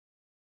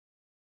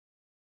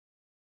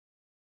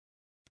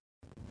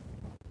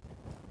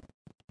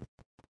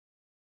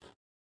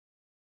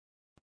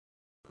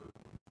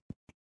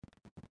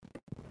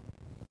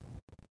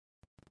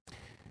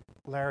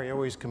Larry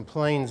always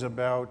complains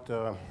about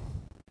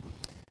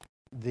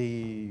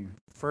the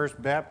First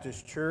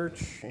Baptist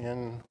Church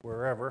in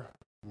wherever,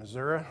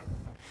 Missouri,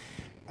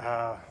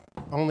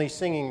 only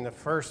singing the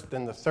first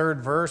and the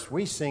third verse.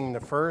 We sing the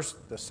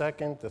first, the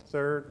second, the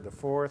third, the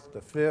fourth,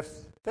 the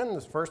fifth, then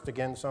the first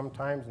again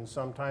sometimes, and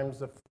sometimes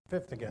the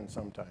fifth again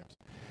sometimes.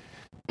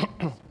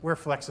 We're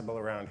flexible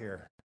around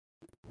here.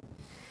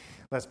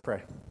 Let's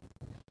pray.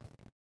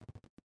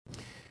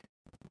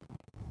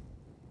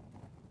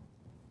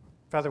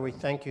 Father, we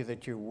thank you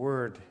that your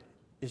word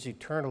is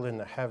eternal in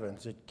the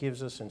heavens. It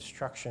gives us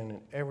instruction in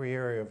every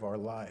area of our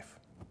life.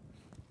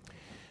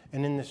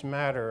 And in this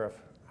matter of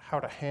how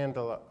to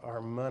handle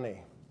our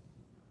money,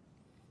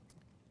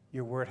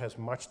 your word has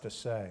much to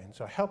say. And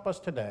so help us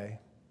today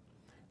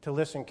to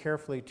listen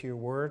carefully to your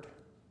word,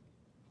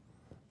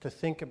 to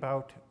think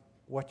about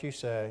what you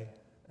say,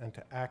 and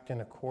to act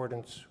in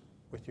accordance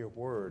with your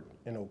word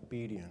in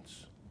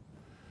obedience.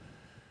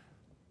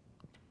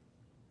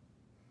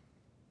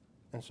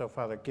 And so,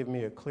 Father, give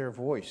me a clear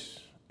voice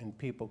and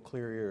people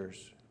clear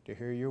ears to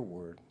hear your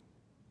word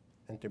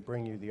and to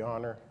bring you the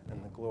honor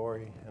and the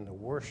glory and the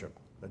worship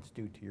that's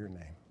due to your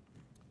name.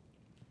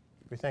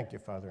 We thank you,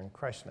 Father, in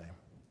Christ's name.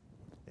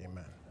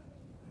 Amen.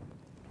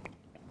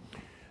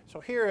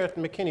 So here at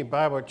McKinney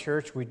Bible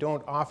Church, we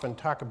don't often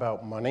talk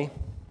about money.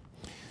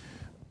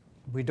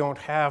 We don't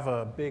have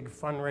a big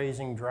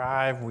fundraising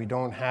drive. We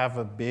don't have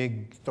a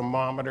big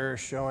thermometer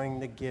showing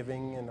the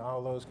giving and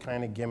all those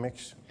kind of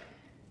gimmicks.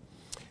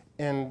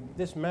 And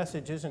this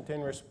message isn't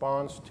in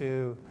response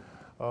to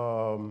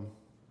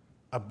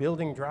a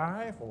building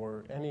drive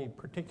or any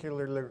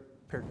particular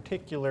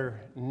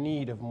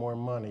need of more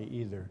money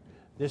either.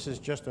 This is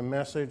just a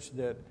message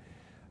that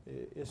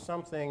is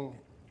something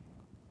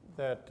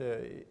that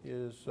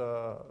is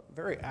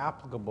very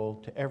applicable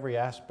to every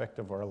aspect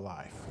of our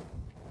life.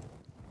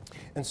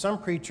 And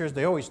some preachers,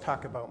 they always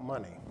talk about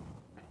money.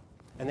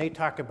 And they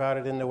talk about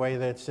it in the way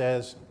that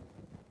says,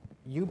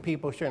 you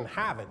people shouldn't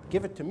have it,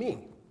 give it to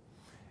me.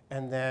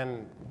 And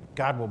then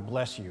God will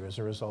bless you as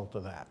a result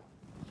of that.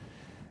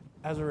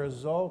 As a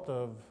result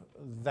of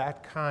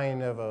that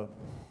kind of a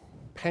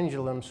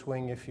pendulum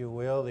swing, if you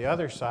will, the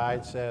other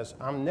side says,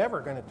 I'm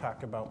never going to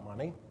talk about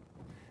money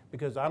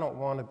because I don't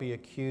want to be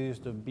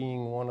accused of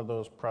being one of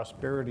those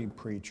prosperity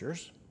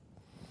preachers.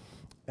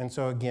 And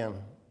so again,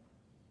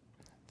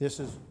 this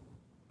is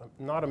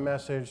not a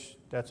message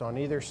that's on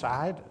either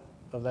side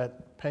of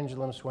that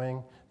pendulum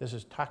swing. This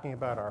is talking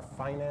about our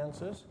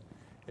finances.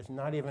 It's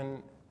not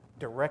even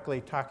directly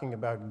talking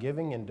about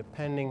giving, and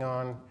depending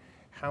on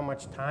how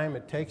much time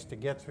it takes to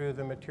get through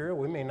the material,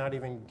 we may not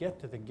even get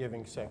to the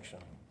giving section.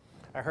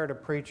 I heard a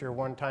preacher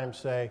one time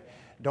say,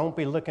 don't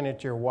be looking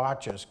at your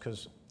watches,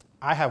 because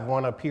I have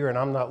one up here and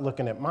I'm not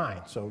looking at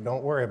mine, so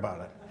don't worry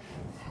about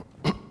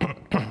it.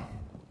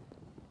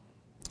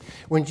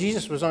 When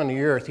Jesus was on the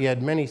earth, he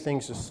had many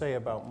things to say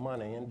about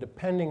money, and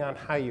depending on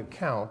how you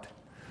count,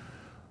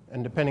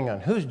 and depending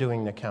on who's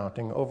doing the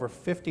counting, over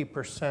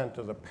 50%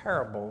 of the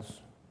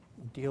parables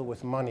deal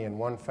with money in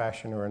one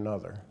fashion or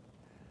another.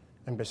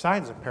 And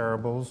besides the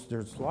parables,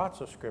 there's lots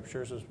of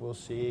scriptures, as we'll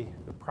see.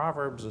 The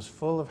Proverbs is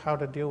full of how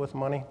to deal with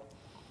money,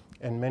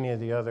 and many of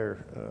the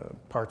other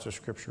parts of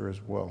scripture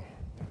as well.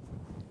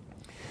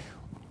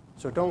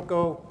 So don't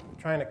go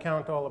trying to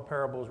count all the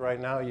parables right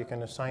now. You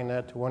can assign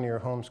that to one of your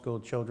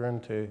homeschooled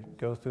children to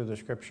go through the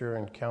scripture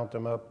and count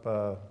them up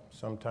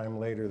sometime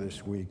later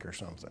this week or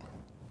something.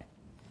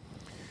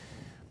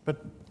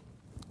 But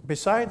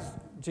besides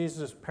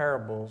Jesus'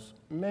 parables,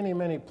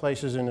 many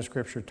places in the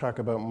scripture talk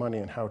about money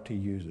and how to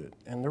use it.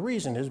 And the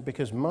reason is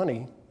because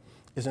money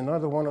is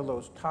another one of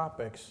those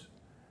topics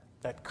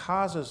that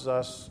causes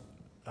us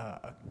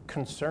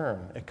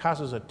concern. It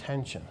causes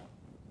attention.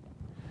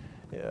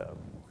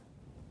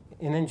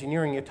 In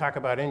engineering, you talk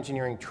about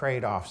engineering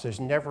trade-offs. There's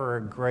never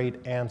a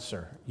great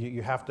answer.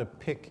 You have to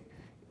pick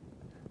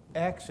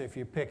X. If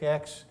you pick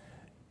X,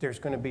 there's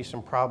going to be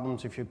some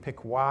problems. If you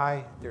pick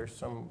Y, there's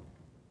some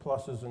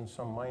pluses and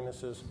some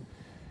minuses.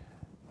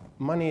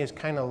 Money is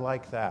kind of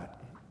like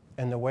that.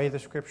 And the way the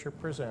scripture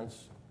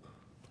presents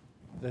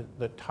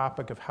the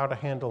topic of how to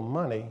handle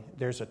money,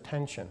 there's a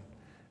tension.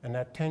 And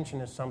that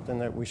tension is something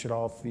that we should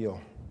all feel.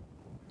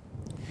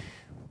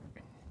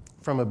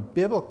 From a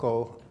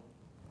biblical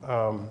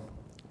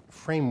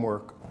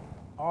framework,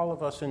 all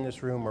of us in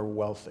this room are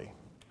wealthy.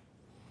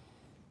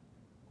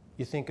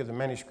 You think of the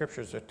many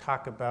scriptures that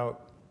talk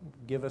about,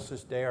 give us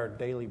this day our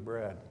daily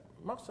bread.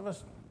 Most of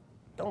us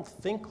don't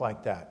think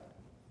like that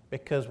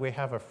because we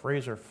have a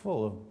freezer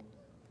full of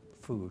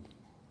food.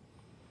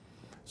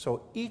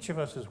 So each of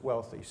us is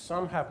wealthy.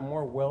 Some have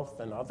more wealth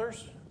than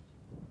others,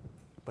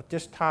 but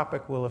this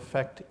topic will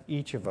affect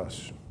each of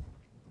us.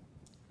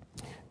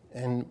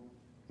 And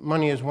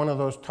money is one of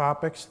those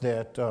topics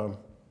that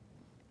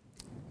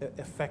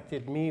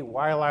affected me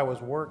while I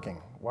was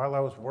working. While I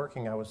was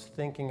working, I was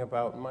thinking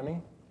about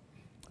money.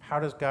 How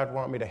does God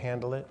want me to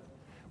handle it?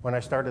 When I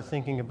started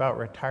thinking about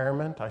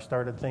retirement, I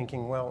started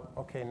thinking, well,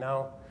 okay,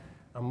 now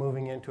I'm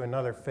moving into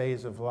another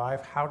phase of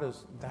life. How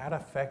does that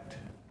affect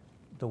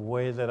the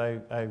way that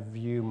I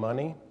view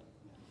money.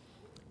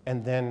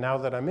 And then now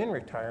that I'm in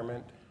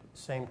retirement,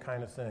 same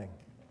kind of thing.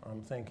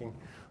 I'm thinking,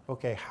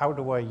 okay, how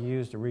do I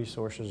use the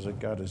resources that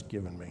God has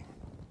given me?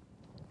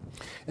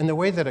 And the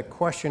way that a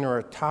question or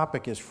a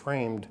topic is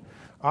framed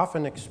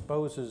often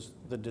exposes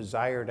the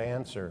desired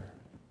answer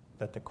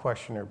that the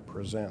questioner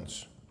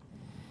presents.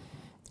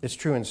 It's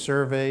true in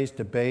surveys,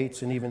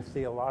 debates, and even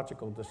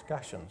theological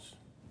discussions.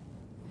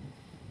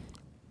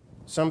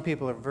 Some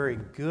people are very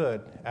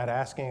good at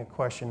asking a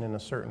question in a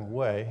certain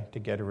way to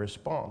get a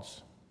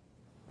response.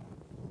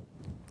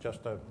 Just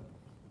a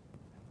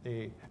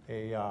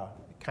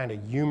kind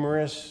of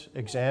humorous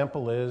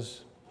example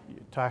is you're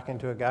talking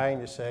to a guy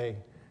and you say,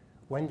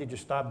 "When did you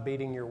stop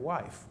beating your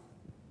wife?"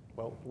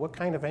 Well, what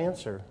kind of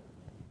answer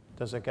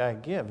does a guy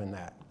give in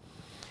that?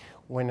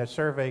 When a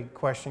survey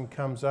question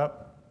comes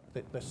up,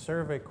 the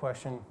survey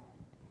question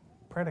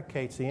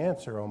predicates the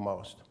answer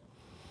almost.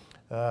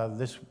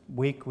 This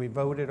week we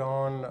voted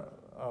on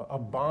a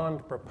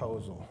bond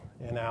proposal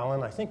in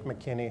Allen. I think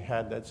McKinney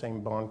had that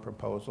same bond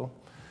proposal.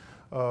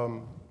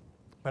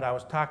 But I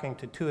was talking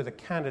to two of the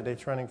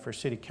candidates running for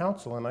city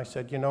council, and I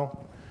said,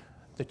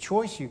 the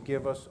choice you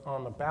give us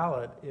on the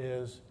ballot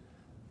is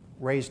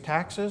raise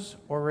taxes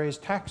or raise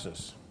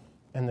taxes.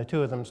 And the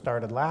two of them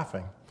started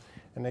laughing.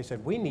 And they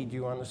said, we need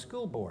you on the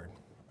school board.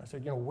 I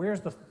said, where's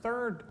the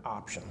third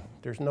option?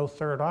 There's no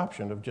third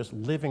option of just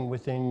living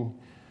within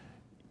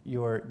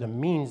the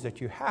means that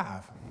you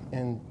have.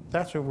 And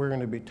that's what we're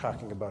going to be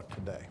talking about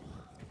today.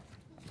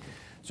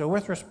 So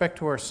with respect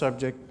to our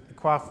subject,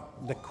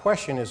 the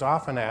question is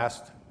often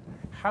asked,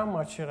 how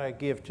much should I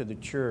give to the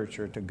church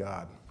or to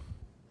God?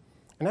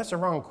 And that's a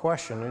wrong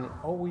question, and it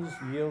always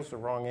yields the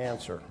wrong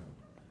answer.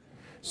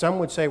 Some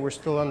would say we're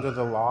still under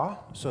the law,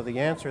 so the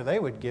answer they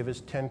would give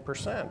is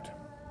 10%.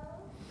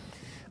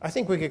 I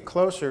think we get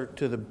closer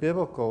to the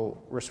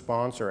biblical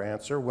response or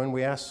answer when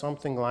we ask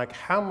something like,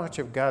 how much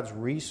of God's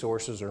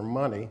resources or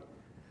money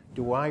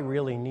do I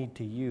really need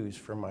to use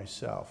for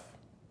myself?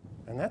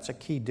 And that's a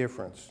key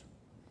difference.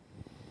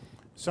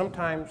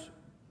 Sometimes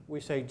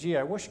we say, gee,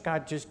 I wish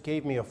God just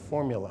gave me a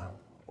formula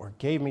or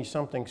gave me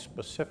something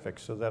specific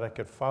so that I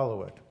could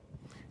follow it.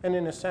 And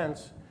in a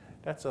sense,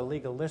 that's a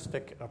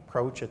legalistic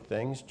approach at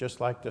things, just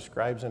like the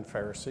scribes and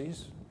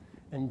Pharisees.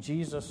 And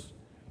Jesus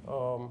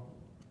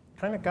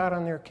kind of got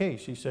on their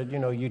case. He said,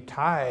 you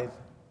tithe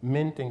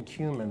mint and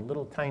cumin,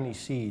 little tiny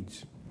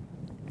seeds.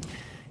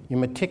 You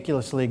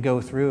meticulously go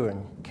through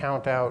and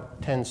count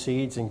out 10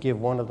 seeds and give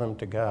one of them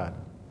to God.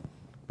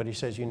 But he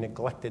says you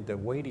neglected the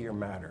weightier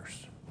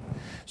matters.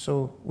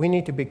 So we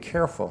need to be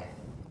careful.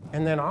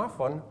 And then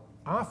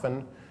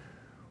often,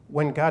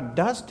 when God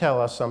does tell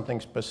us something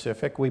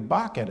specific, we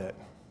balk at it.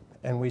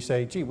 And we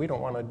say, gee, we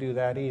don't want to do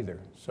that either.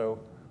 So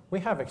we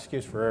have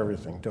excuse for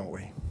everything, don't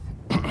we?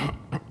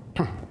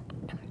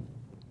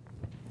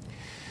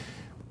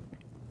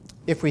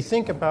 If we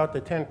think about the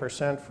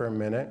 10% for a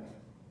minute,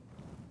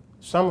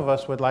 some of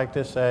us would like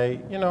to say,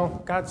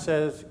 God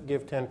says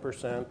give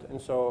 10%, and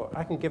so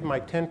I can give my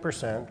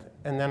 10%,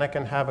 and then I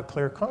can have a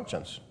clear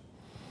conscience.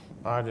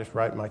 I just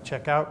write my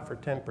check out for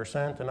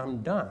 10%, and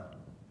I'm done.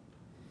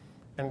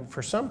 And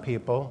for some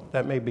people,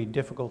 that may be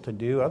difficult to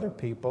do. Other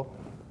people,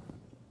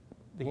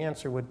 the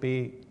answer would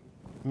be,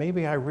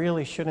 maybe I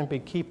really shouldn't be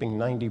keeping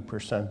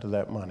 90% of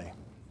that money.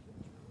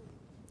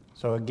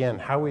 So again,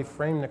 how we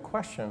frame the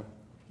question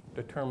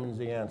determines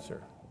the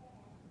answer.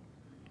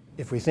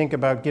 If we think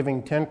about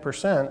giving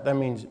 10%, that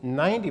means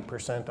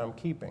 90% I'm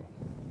keeping.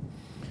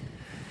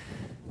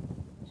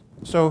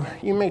 So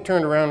you may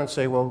turn around and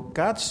say, well,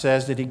 God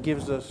says that he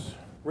gives us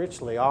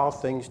richly all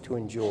things to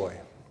enjoy.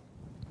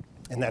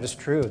 And that is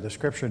true. The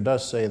scripture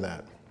does say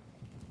that.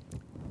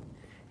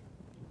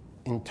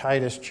 In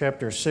Titus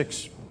chapter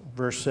 6,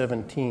 verse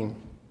 17,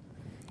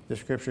 the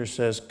scripture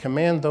says,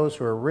 command those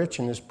who are rich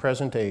in this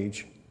present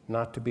age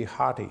not to be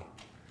haughty,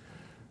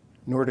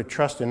 nor to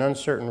trust in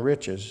uncertain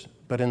riches,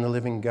 but in the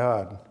living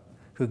God,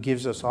 who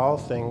gives us all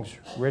things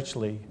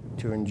richly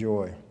to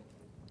enjoy.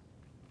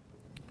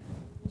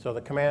 So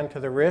the command to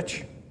the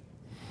rich,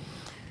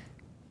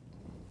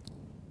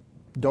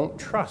 don't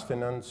trust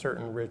in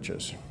uncertain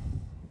riches.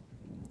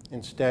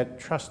 Instead,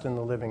 trust in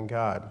the living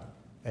God.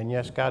 And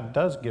yes, God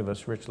does give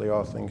us richly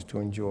all things to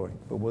enjoy,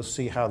 but we'll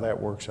see how that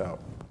works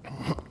out.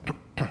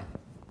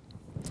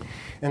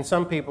 And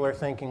some people are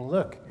thinking,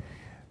 look,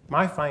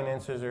 my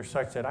finances are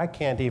such that I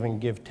can't even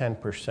give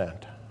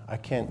 10%. I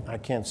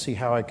can't see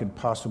how I could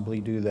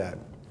possibly do that.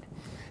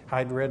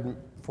 Hyde read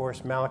for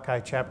us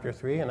Malachi chapter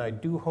 3, and I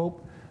do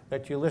hope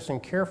that you listen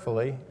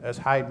carefully as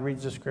Hyde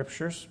reads the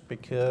scriptures,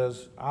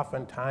 because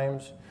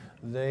oftentimes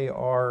they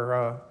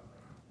are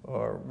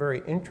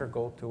very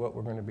integral to what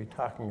we're going to be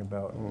talking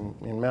about.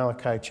 In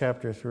Malachi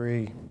chapter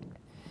 3,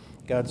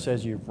 God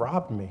says, you've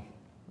robbed me.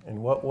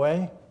 In what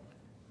way?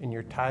 In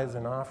your tithes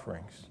and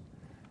offerings.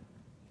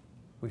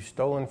 We've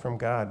stolen from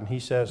God. And he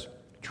says,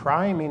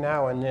 try me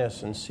now in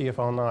this and see if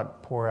I'll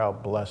not pour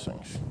out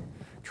blessings.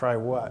 Try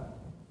what?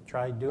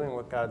 Try doing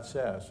what God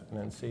says and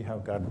then see how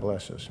God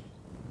blesses.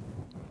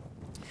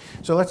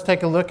 So let's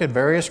take a look at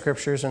various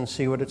scriptures and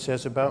see what it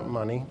says about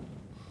money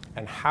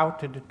and how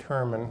to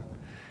determine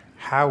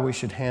how we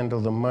should handle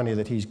the money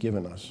that he's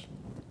given us.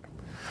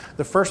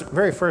 The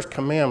very first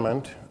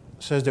commandment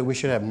says that we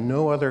should have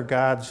no other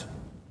gods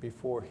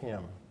before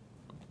him.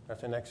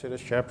 That's in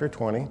Exodus chapter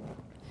 20.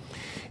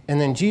 And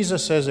then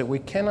Jesus says that we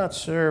cannot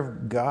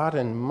serve God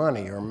and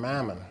money or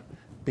mammon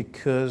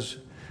because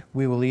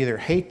we will either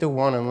hate the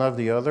one and love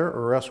the other,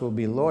 or else we'll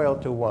be loyal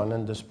to one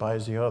and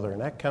despise the other. And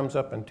that comes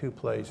up in two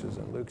places,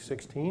 in Luke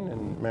 16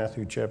 and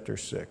Matthew chapter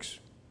 6.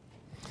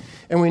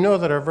 And we know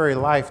that our very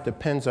life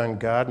depends on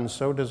God, and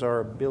so does our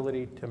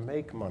ability to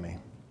make money.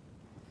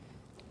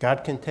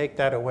 God can take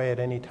that away at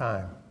any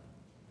time.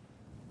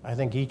 I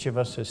think each of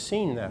us has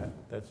seen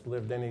that's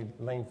lived any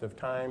length of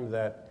time,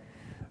 that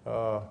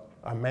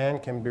a man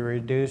can be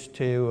reduced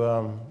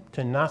to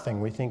nothing.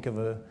 We think of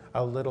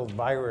a little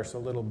virus, a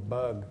little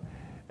bug,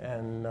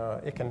 and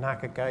it can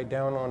knock a guy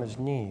down on his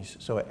knees.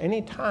 So at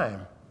any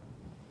time,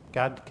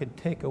 God could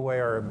take away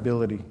our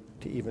ability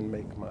to even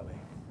make money.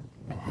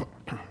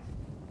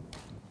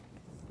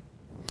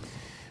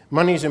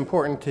 Money is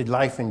important to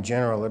life in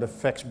general. It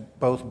affects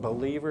both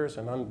believers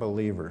and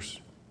unbelievers.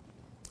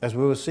 As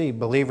we will see,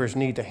 believers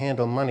need to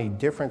handle money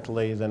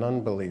differently than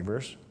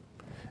unbelievers.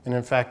 And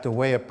in fact, the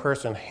way a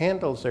person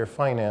handles their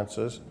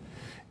finances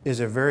is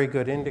a very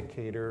good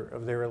indicator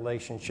of their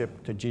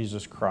relationship to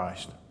Jesus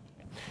Christ.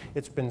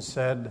 It's been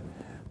said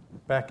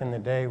back in the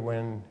day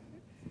when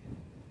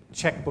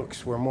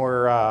checkbooks were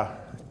more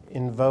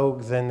in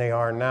vogue than they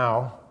are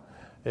now.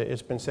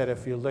 It's been said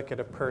if you look at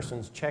a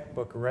person's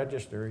checkbook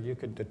register, you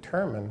could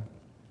determine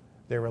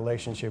their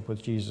relationship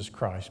with Jesus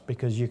Christ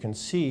because you can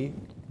see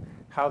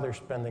how they're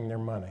spending their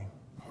money.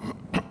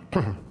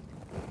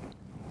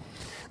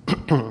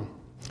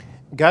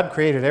 God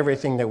created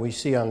everything that we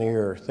see on the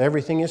earth.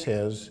 Everything is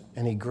his,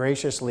 and he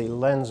graciously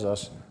lends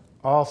us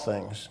all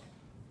things.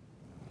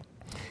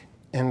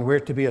 And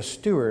we're to be a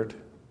steward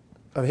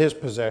of his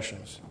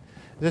possessions.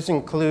 This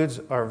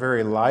includes our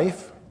very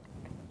life,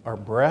 our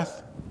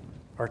breath,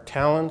 our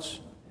talents,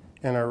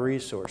 and our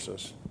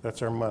resources.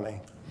 That's our money.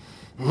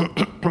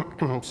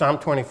 Psalm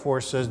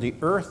 24 says, "The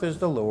earth is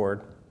the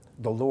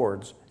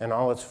Lord's, and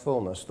all its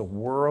fullness, the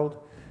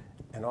world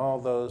and all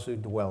those who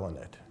dwell in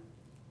it."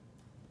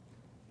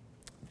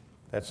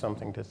 That's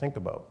something to think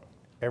about.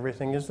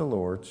 Everything is the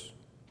Lord's,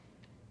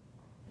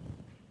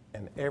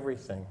 and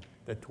everything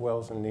that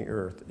dwells in the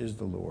earth is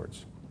the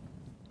Lord's.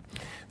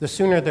 The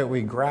sooner that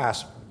we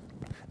grasp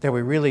that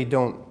we really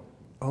don't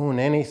own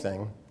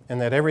anything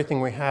and that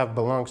everything we have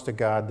belongs to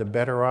God, the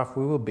better off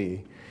we will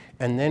be.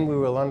 And then we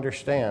will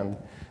understand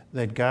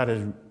that God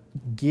has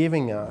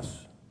given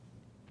us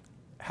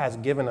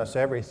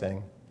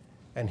everything,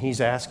 and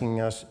he's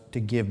asking us to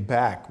give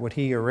back what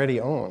he already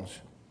owns.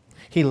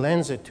 He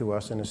lends it to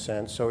us in a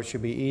sense, so it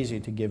should be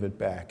easy to give it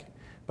back.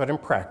 But in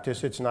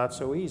practice, it's not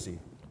so easy.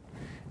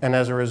 And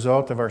as a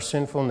result of our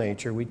sinful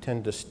nature, we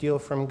tend to steal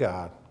from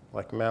God,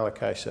 like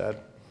Malachi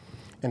said,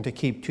 and to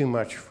keep too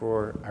much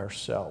for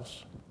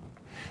ourselves.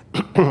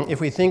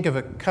 If we think of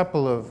a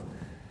couple of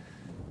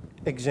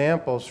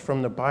examples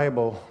from the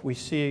Bible, we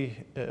see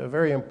a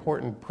very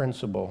important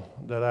principle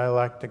that I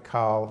like to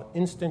call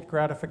instant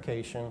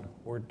gratification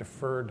or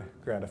deferred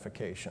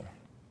gratification.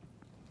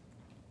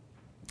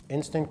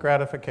 Instant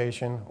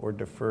gratification or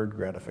deferred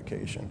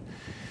gratification.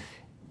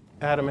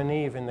 Adam and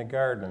Eve in the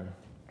garden,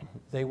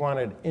 they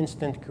wanted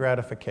instant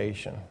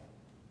gratification.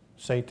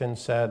 Satan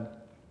said,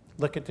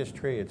 "Look at this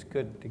tree. It's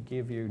good to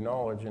give you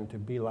knowledge and to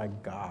be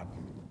like God."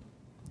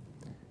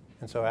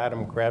 And so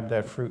Adam grabbed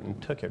that fruit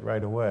and took it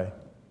right away.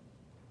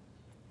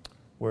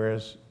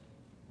 Whereas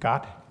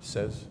God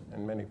says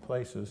in many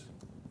places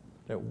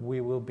that we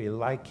will be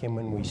like him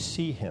when we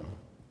see him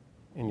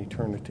in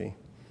eternity.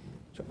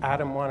 So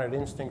Adam wanted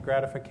instant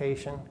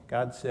gratification.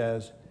 God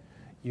says,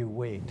 you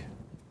wait.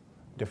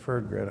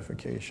 Deferred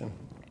gratification.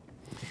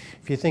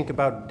 If you think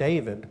about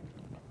David,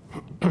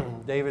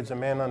 David's a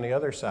man on the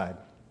other side.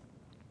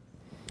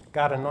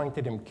 God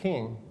anointed him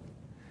king,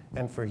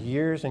 and for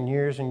years and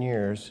years and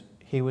years,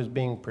 he was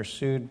being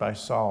pursued by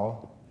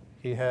Saul.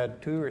 He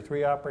had 2 or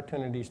 3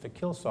 opportunities to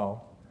kill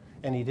Saul,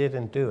 and he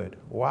didn't do it.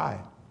 Why?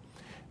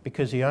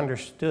 Because he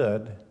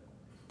understood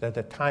that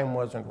the time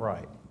wasn't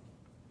right.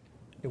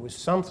 It was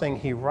something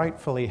he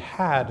rightfully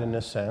had, in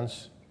a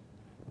sense.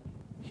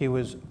 He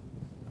was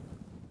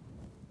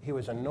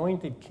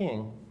anointed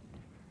king,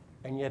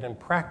 and yet in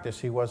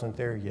practice he wasn't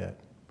there yet.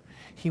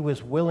 He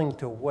was willing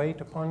to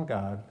wait upon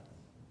God,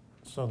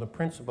 so the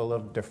principle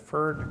of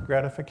deferred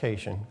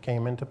gratification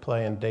came into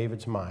play in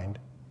David's mind.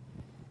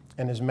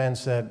 And his men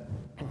said,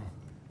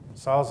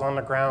 "Saul's on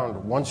the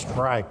ground, one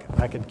strike,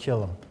 I could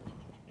kill him."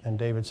 And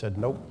David said,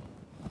 "Nope,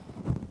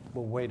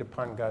 we'll wait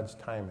upon God's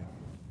timing."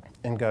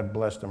 And God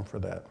blessed him for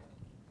that.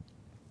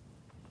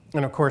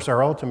 And of course,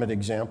 our ultimate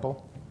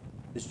example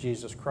is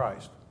Jesus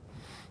Christ.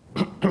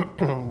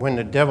 When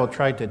the devil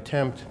tried to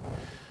tempt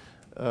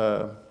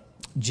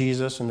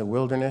Jesus in the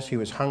wilderness, he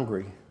was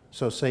hungry.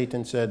 So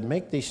Satan said,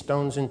 "Make these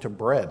stones into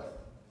bread."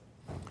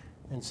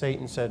 And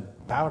Satan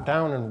said, "Bow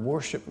down and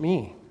worship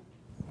me."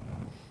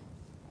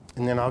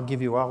 and then I'll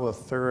give you all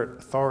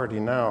authority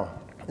now.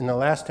 In the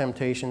last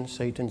temptation,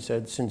 Satan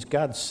said, since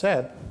God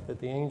said that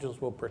the angels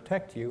will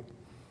protect you,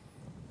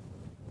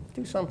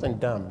 do something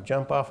dumb.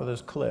 Jump off of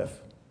this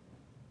cliff,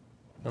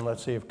 and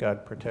let's see if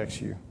God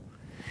protects you.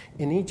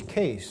 In each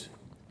case,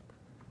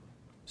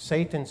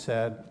 Satan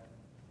said,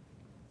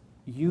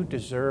 you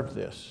deserve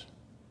this.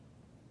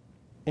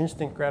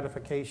 Instant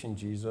gratification,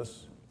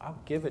 Jesus.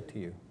 I'll give it to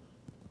you.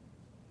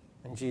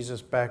 And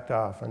Jesus backed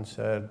off and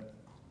said,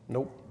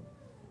 nope.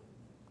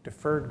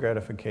 Deferred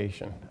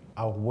gratification.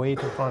 I'll wait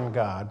upon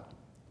God.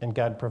 And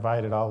God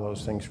provided all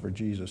those things for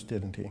Jesus,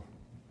 didn't he?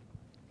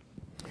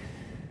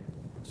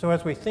 So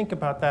as we think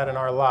about that in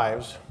our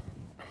lives,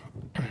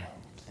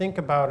 think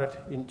about it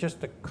in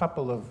just a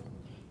couple of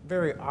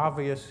very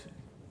obvious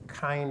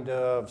kind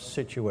of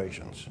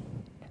situations.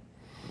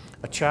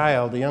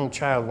 A young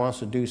child wants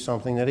to do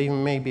something that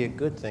even may be a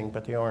good thing,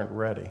 but they aren't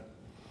ready.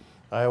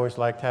 I always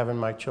liked having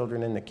my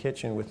children in the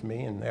kitchen with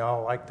me, and they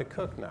all like to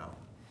cook now.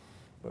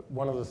 But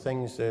one of the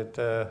things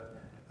that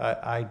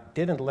I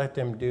didn't let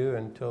them do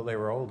until they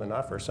were old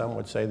enough, or some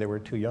would say they were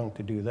too young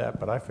to do that,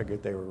 but I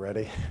figured they were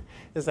ready,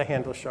 is to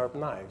handle sharp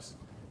knives.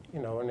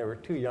 When they were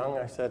too young,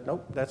 I said,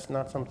 nope, that's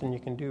not something you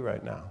can do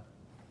right now.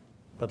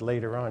 But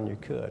later on, you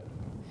could.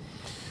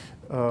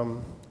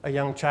 A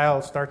young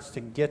child starts to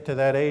get to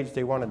that age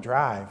they want to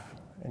drive,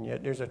 and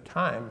yet there's a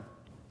time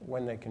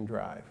when they can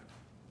drive.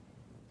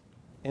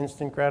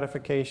 Instant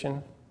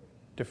gratification,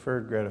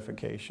 deferred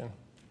gratification.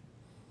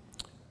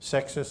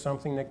 Sex is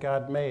something that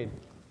God made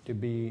to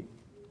be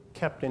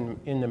kept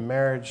in the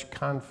marriage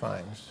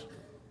confines,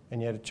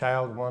 and yet a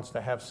child wants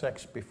to have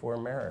sex before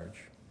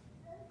marriage,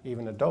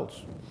 even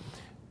adults.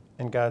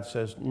 And God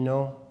says,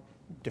 no,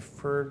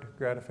 deferred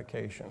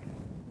gratification.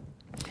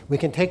 We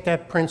can take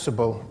that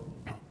principle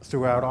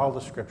throughout all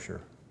the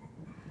Scripture,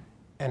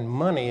 and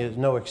money is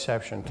no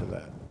exception to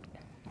that.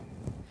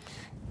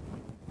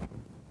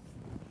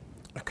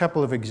 A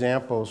couple of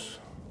examples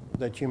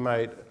that you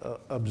might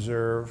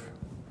observe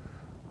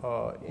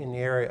in the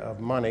area of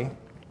money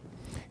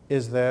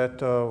is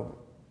that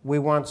we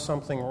want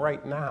something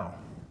right now.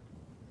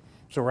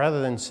 So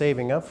rather than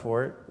saving up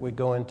for it, we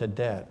go into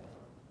debt.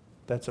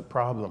 That's a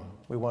problem.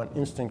 We want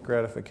instant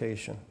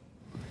gratification.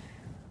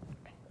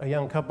 A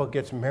young couple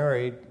gets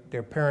married,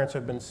 their parents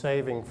have been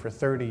saving for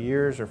 30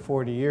 years or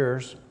 40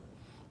 years,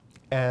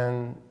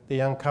 and the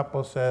young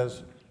couple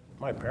says,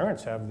 my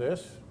parents have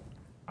this,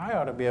 I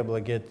ought to be able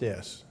to get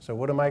this. So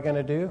what am I going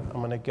to do?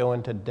 I'm going to go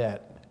into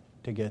debt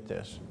to get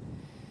this.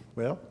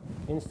 Well,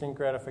 instant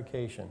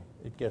gratification,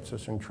 it gets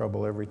us in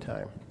trouble every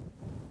time.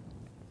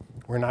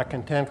 We're not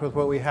content with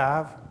what we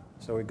have,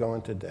 so we go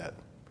into debt.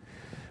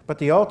 But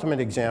the ultimate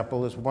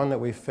example is one that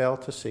we fail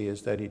to see,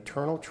 is that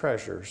eternal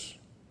treasures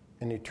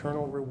and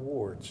eternal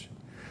rewards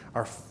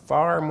are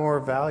far more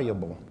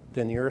valuable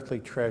than the earthly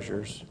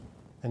treasures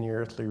and the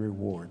earthly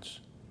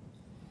rewards.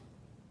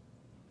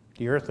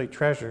 The earthly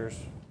treasures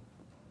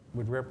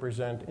would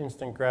represent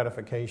instant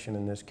gratification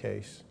in this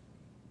case,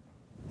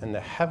 and the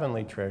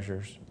heavenly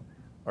treasures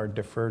are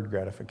deferred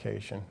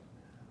gratification.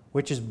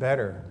 Which is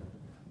better,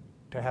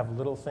 to have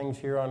little things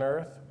here on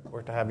earth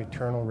or to have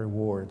eternal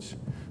rewards?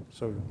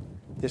 So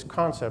this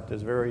concept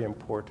is a very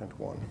important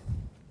one.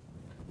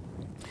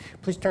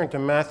 Please turn to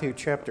Matthew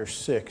chapter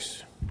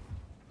 6.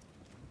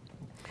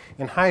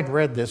 And Hyde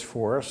read this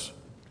for us,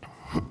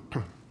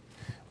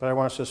 but I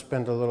want us to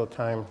spend a little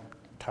time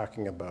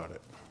talking about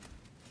it.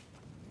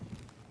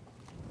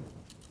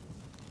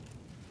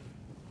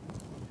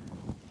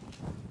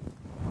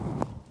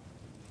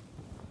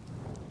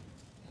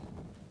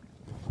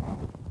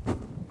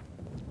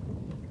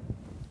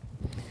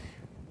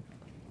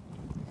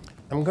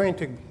 I'm going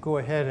to go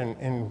ahead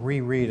and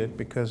reread it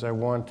because I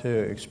want to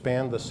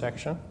expand the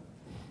section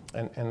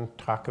and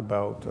talk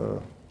about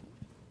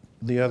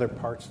the other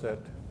parts that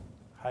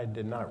I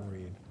did not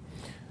read.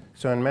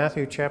 So in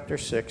Matthew chapter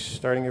 6,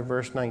 starting at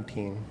verse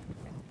 19,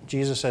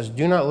 Jesus says,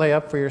 do not lay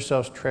up for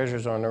yourselves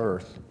treasures on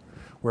earth,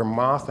 where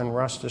moth and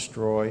rust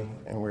destroy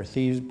and where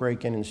thieves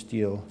break in and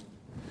steal,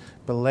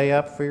 but lay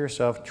up for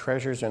yourself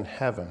treasures in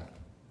heaven,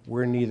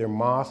 where neither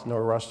moth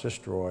nor rust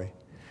destroy,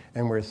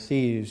 and where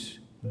thieves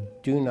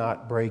do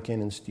not break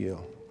in and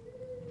steal.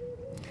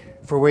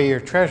 For where your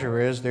treasure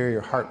is, there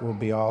your heart will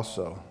be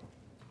also.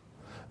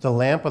 The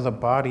lamp of the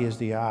body is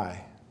the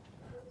eye.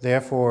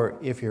 Therefore,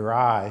 if your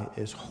eye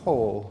is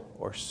whole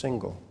or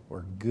single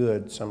or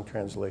good, some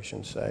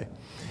translations say,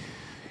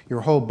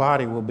 your whole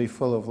body will be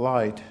full of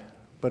light.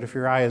 But if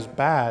your eye is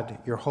bad,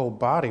 your whole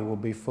body will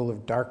be full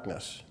of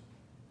darkness.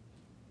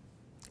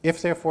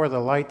 If therefore the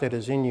light that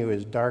is in you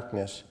is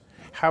darkness,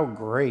 how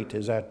great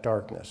is that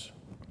darkness?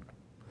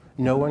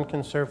 No one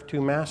can serve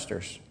two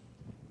masters,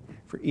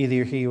 for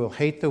either he will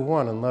hate the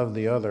one and love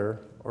the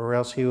other, or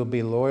else he will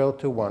be loyal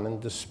to one and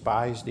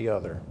despise the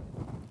other.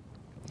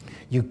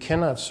 You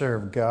cannot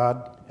serve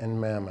God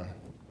and mammon.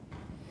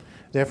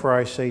 Therefore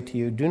I say to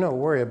you, do not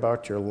worry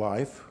about your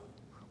life,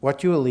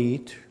 what you will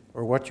eat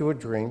or what you will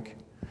drink,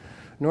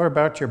 nor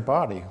about your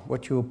body,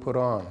 what you will put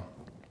on.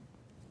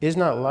 Is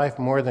not life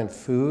more than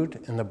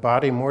food, and the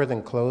body more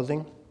than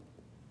clothing?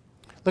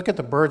 Look at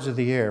the birds of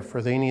the air,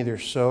 for they neither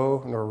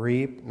sow nor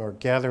reap nor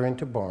gather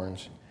into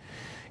barns,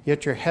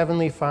 yet your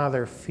heavenly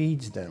Father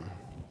feeds them.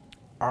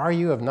 Are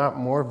you of not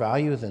more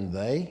value than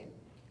they?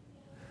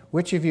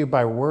 Which of you,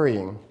 by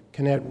worrying,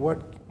 can add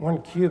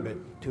 1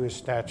 cubit to his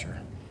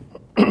stature?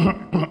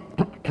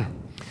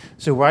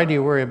 So why do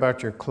you worry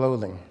about your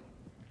clothing?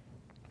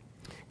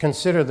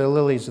 Consider the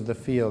lilies of the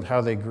field,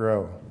 how they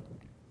grow.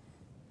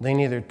 They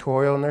neither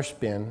toil nor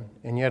spin,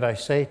 and yet I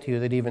say to you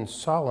that even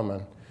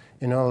Solomon,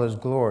 in all his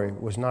glory,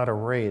 was not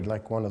arrayed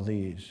like one of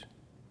these.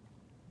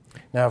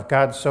 Now if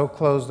God so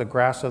clothes the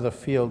grass of the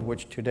field,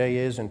 which today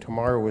is and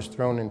tomorrow is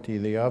thrown into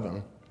the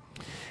oven,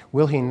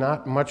 will he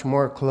not much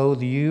more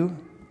clothe you,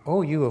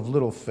 O you of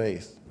little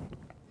faith?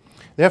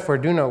 Therefore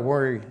do not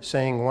worry,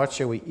 saying, what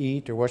shall we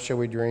eat, or what shall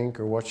we drink,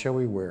 or what shall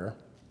we wear?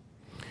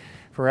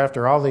 For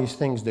after all these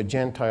things the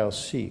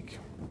Gentiles seek.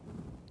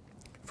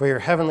 For your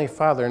heavenly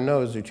Father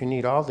knows that you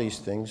need all these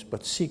things,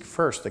 but seek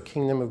first the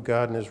kingdom of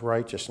God and his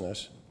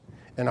righteousness,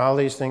 and all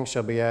these things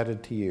shall be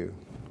added to you.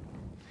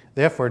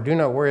 Therefore do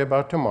not worry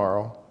about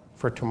tomorrow,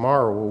 for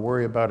tomorrow will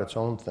worry about its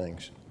own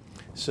things.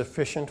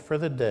 Sufficient for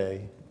the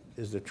day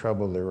is the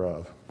trouble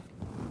thereof.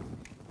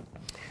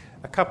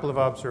 A couple of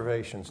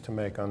observations to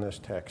make on this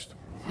text.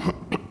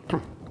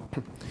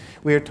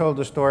 We are told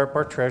to store up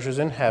our treasures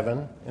in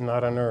heaven and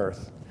not on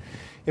earth.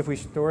 If we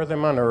store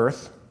them on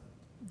earth,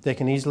 they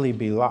can easily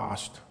be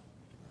lost.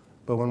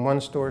 But when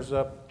one stores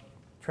up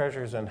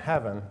treasures in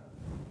heaven,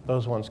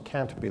 those ones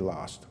can't be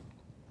lost.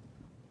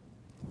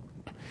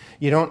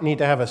 You don't need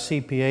to have a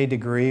CPA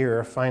degree or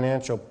a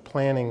financial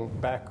planning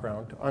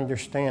background to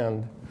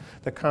understand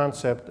the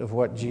concept of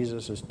what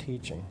Jesus is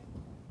teaching.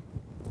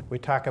 We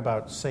talk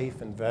about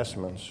safe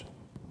investments.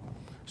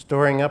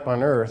 Storing up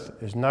on earth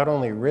is not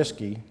only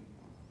risky,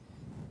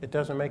 it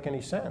doesn't make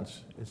any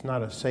sense. It's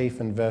not a safe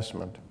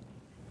investment.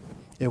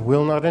 It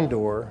will not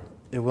endure,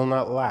 it will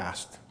not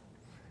last,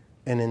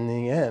 and in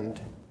the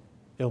end,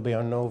 it'll be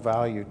of no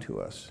value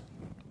to us.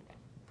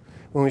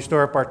 When we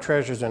store up our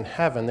treasures in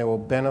heaven, they will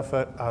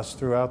benefit us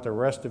throughout the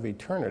rest of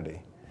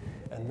eternity,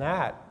 and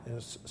that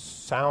is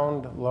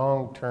sound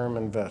long-term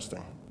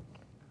investing.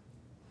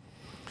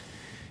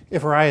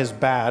 If our eye is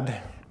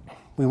bad,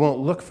 we won't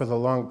look for the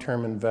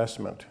long-term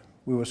investment.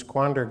 We will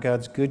squander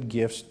God's good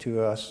gifts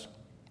to us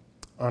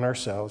on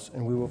ourselves,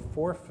 and we will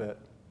forfeit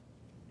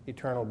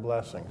eternal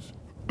blessings.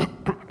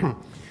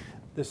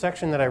 The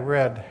section that I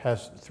read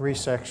has 3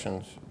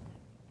 sections.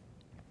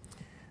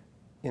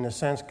 In a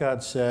sense,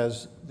 God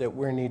says that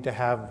we need to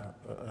have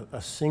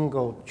a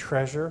single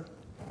treasure,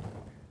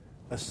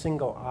 a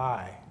single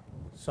eye.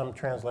 Some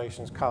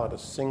translations call it a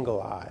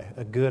single eye,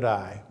 a good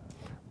eye,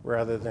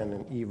 rather than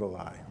an evil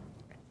eye.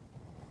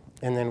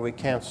 And then we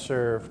can't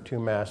serve 2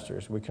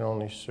 masters. We can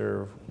only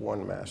serve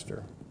one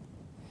master.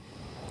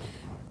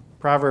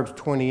 Proverbs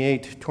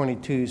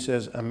 28:22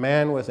 says, a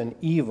man with an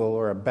evil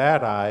or a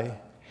bad eye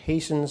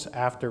hastens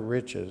after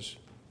riches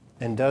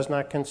and does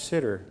not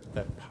consider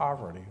that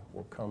poverty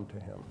will come to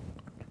him.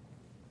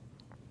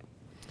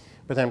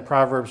 But then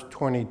Proverbs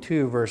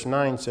 22 verse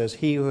 9 says,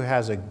 he who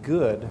has a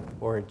good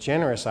or a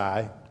generous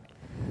eye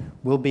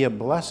will be a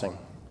blessing,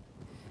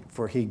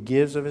 for he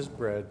gives of his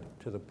bread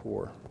to the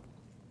poor.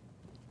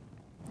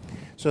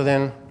 So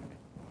then,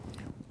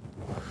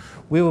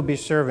 we will be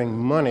serving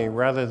money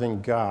rather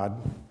than God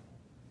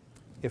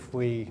if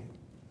we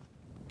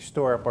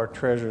store up our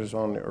treasures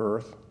on the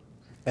earth.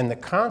 And the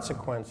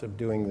consequence of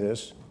doing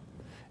this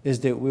is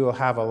that we will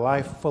have a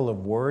life full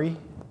of worry,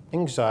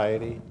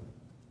 anxiety,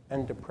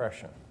 and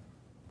depression.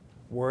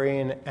 Worry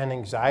and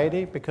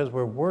anxiety because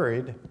we're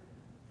worried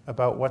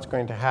about what's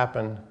going to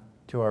happen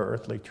to our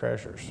earthly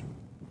treasures.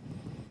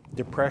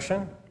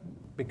 Depression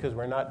because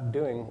we're not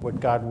doing what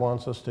God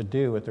wants us to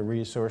do with the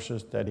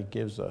resources that he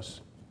gives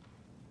us.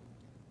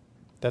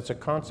 That's a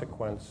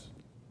consequence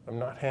of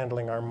not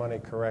handling our money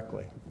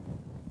correctly.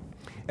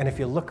 And if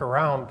you look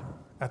around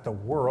at the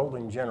world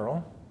in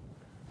general,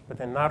 but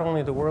then not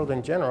only the world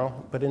in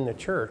general, but in the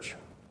church,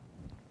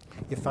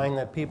 you find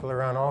that people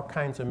are on all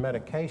kinds of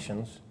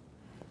medications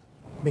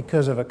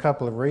because of a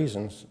couple of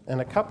reasons. And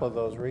a couple of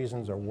those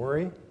reasons are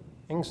worry,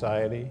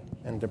 anxiety,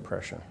 and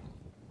depression.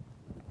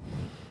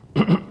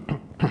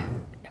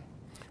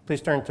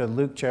 Please turn to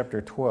Luke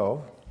chapter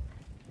 12.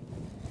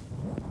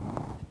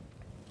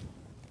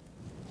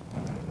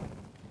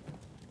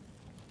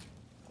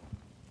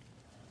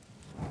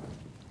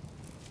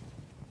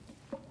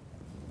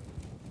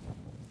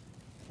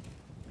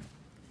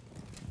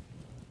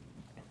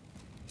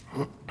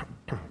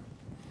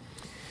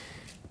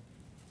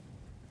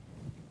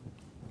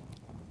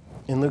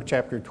 In Luke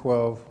chapter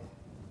 12,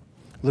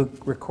 Luke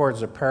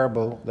records a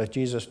parable that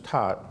Jesus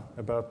taught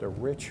about the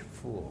rich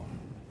fool.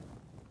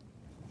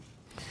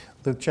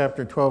 Luke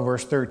chapter 12,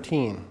 verse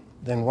 13.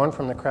 Then one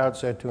from the crowd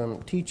said to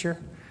him,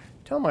 Teacher,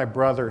 tell my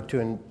brother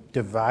to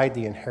divide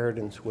the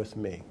inheritance with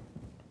me.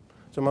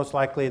 So most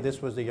likely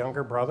this was the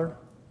younger brother.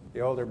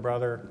 The older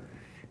brother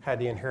had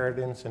the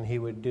inheritance and he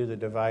would do the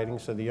dividing.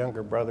 So the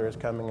younger brother is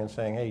coming and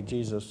saying, Hey,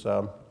 Jesus,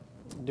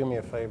 do me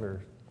a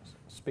favor.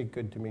 Speak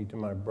good to me to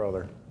my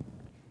brother.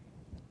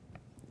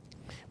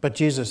 But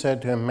Jesus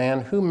said to him,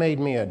 Man, who made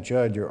me a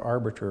judge or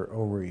arbiter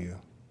over you?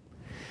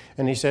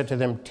 And he said to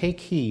them, Take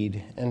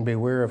heed and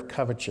beware of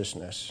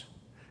covetousness,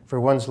 for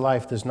one's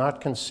life does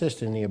not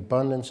consist in the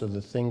abundance of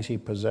the things he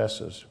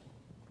possesses.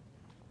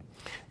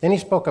 Then he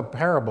spoke a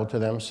parable to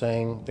them,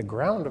 saying, The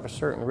ground of a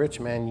certain rich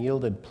man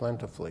yielded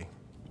plentifully.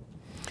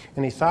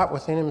 And he thought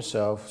within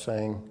himself,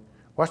 saying,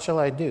 What shall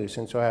I do,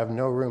 since I have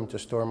no room to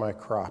store my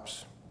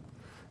crops?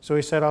 So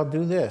he said, I'll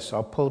do this.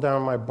 I'll pull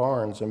down my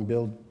barns and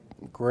build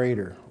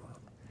greater,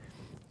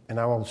 and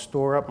I will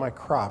store up my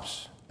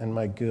crops and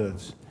my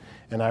goods.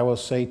 And I will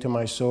say to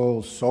my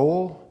soul,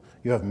 Soul,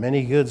 you have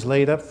many goods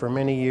laid up for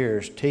many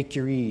years. Take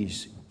your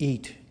ease,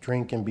 eat,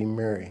 drink, and be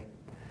merry.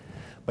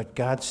 But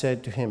God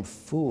said to him,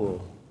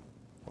 Fool,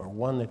 or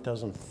one that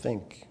doesn't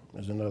think,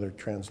 is another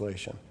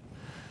translation.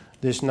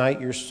 This night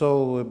your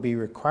soul will be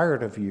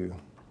required of you.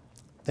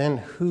 Then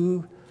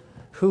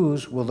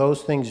whose will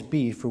those things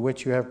be for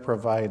which you have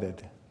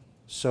provided?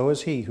 So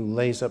is he who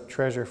lays up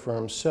treasure for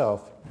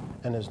himself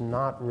and is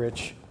not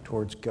rich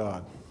towards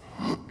God.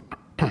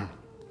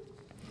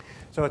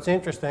 So it's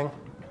interesting.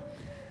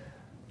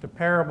 The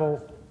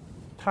parable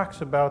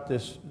talks about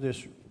this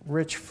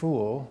rich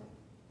fool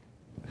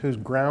whose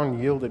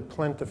ground yielded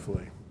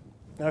plentifully.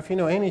 Now, if you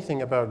know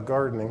anything about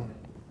gardening,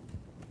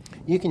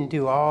 you can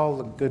do all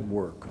the good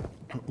work.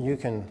 You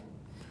can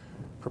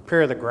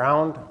prepare the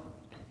ground.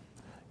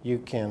 You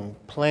can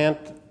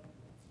plant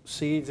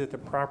seeds at the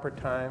proper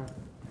time.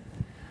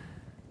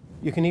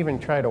 You can even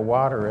try to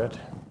water it.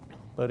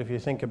 But if you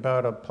think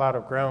about a plot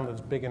of ground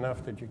that's big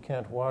enough that you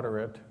can't water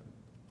it,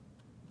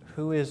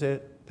 who is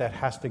it that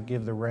has to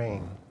give the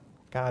rain?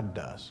 God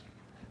does.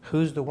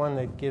 Who's the one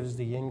that gives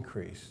the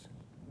increase?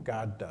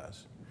 God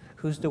does.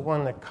 Who's the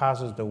one that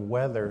causes the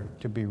weather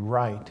to be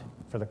right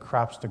for the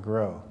crops to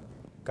grow?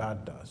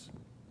 God does.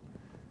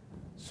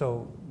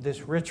 So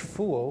this rich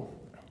fool,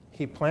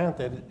 he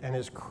planted, and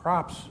his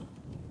crops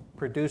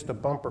produced a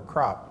bumper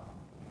crop.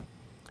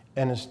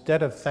 And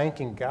instead of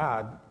thanking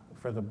God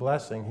for the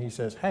blessing, he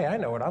says, Hey, I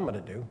know what I'm going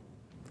to do.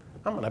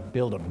 I'm going to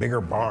build a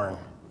bigger barn.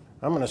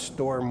 I'm going to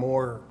store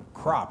more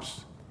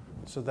crops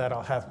so that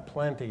I'll have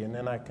plenty, and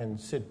then I can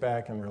sit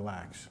back and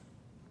relax.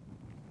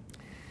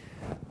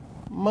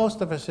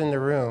 Most of us in the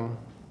room,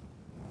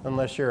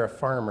 unless you're a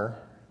farmer,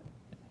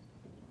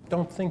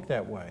 don't think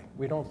that way.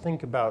 We don't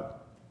think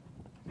about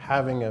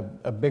having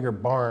a bigger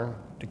barn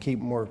to keep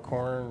more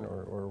corn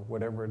or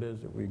whatever it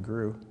is that we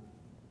grew.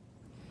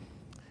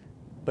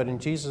 But in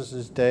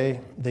Jesus'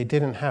 day, they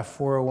didn't have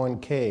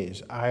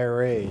 401ks,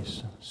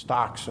 IRAs,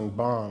 stocks and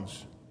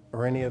bonds,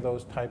 or any of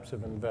those types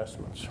of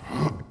investments.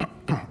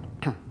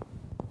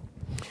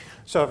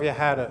 So if you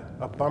had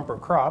a bumper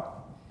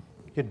crop,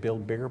 you'd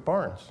build bigger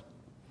barns.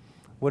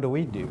 What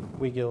do?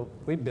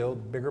 We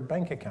build bigger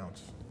bank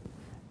accounts.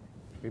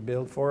 We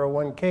build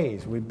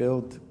 401ks. We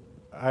build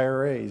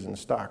IRAs and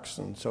stocks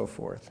and so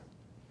forth.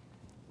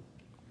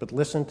 But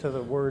listen to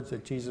the words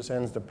that Jesus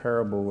ends the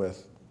parable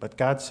with. But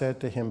God said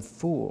to him,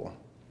 Fool,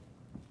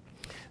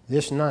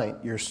 this night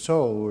your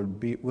soul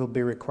will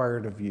be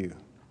required of you.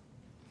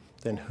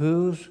 Then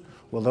whose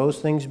will those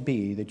things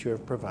be that you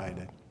have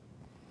provided?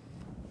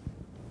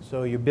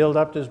 So you build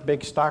up this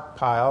big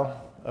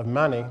stockpile of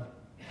money,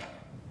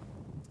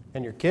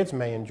 and your kids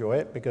may enjoy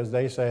it because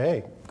they say,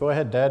 Hey, go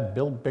ahead, Dad,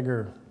 build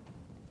bigger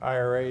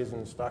IRAs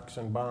and stocks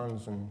and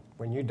bonds, and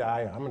when you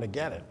die, I'm going to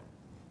get it.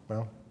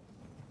 Well,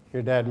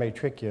 your dad may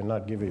trick you and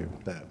not give you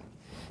that.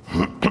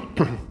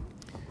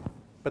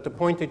 But the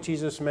point that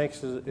Jesus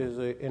makes is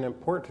an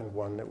important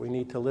one that we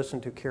need to listen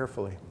to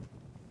carefully.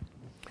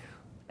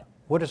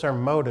 What is our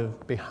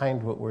motive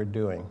behind what we're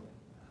doing?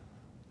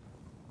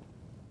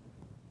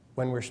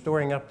 When we're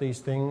storing up these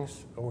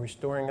things, are we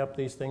storing up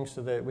these things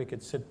so that we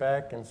could sit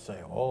back and say,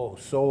 Oh,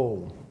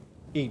 soul,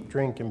 eat,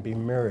 drink, and be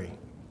merry?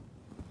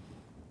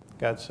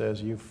 God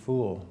says, You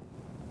fool,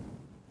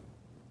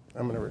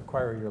 I'm going to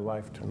require your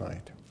life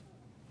tonight.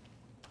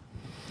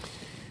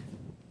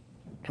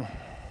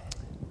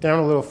 Down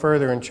a little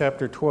further in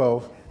chapter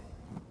 12,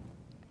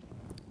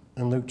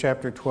 in Luke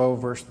chapter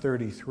 12, verse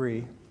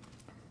 33,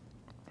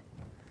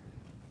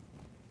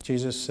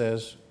 Jesus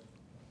says,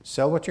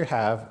 Sell what you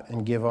have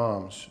and give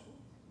alms.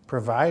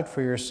 Provide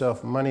for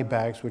yourself money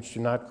bags which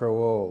do not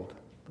grow old,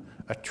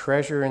 a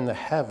treasure in the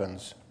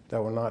heavens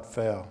that will not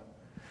fail,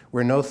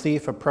 where no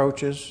thief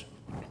approaches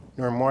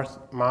nor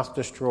moth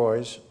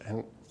destroys,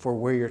 and for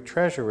where your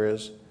treasure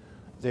is,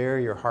 there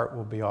your heart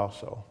will be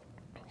also.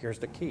 Here's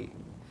the key.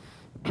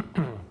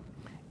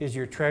 Is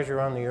your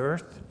treasure on the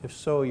earth? If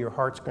so, your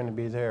heart's going to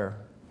be there.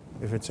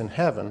 If it's in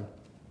heaven,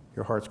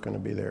 your heart's going to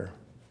be there.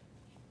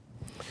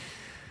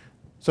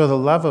 So the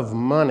love of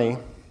money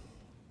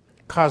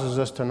causes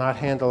us to not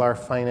handle our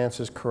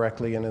finances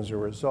correctly, and as a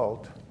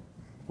result,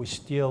 we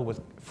steal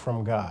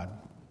from God.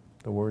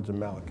 The words of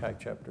Malachi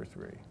chapter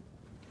 3.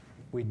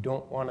 We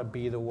don't want to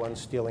be the one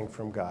stealing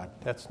from God.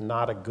 That's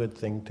not a good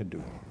thing to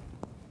do.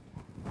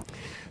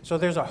 So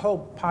there's a whole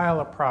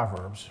pile of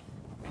Proverbs,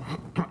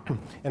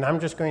 and I'm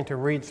just going to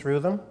read through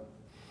them.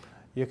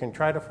 You can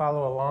try to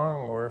follow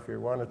along, or if you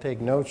want to take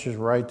notes, just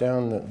write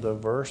down the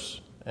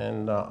verse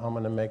and I'm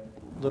going to make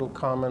little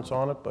comments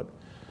on it, but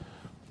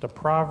the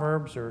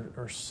Proverbs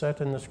are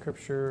set in the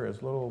Scripture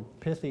as little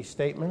pithy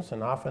statements,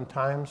 and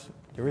oftentimes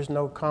there is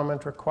no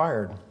comment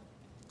required.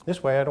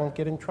 This way I don't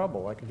get in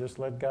trouble. I can just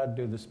let God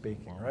do the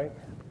speaking, right?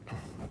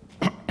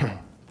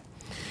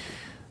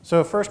 So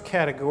the first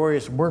category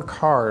is work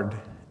hard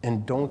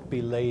and don't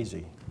be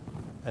lazy.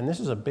 And this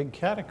is a big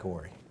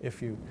category.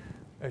 As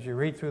you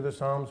read through the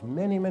Psalms,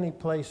 many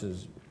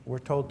places we're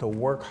told to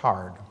work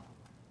hard.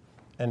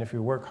 And if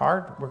you work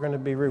hard, we're going to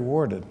be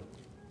rewarded.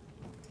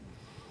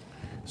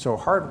 So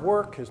hard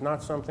work is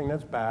not something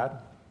that's bad.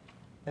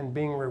 And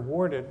being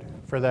rewarded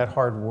for that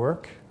hard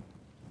work,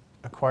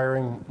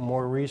 acquiring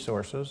more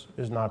resources,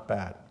 is not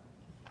bad.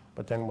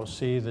 But then we'll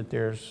see that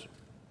there's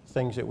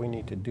things that we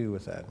need to do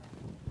with that.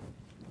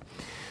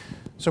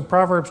 So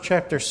Proverbs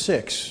chapter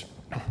 6,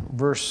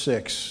 verse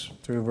 6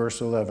 through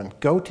verse 11.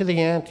 Go to the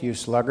ant, you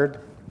sluggard.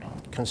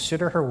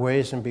 Consider her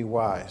ways and be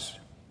wise,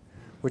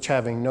 which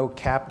having no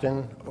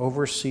captain,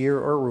 overseer,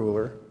 or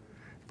ruler,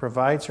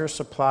 provides her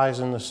supplies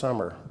in the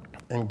summer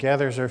and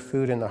gathers her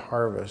food in the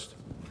harvest.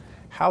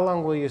 How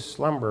long will you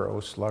slumber, O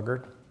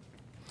sluggard?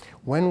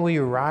 When will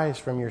you rise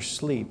from your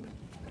sleep?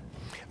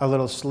 A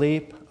little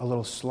sleep, a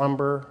little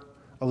slumber,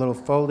 a little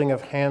folding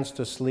of hands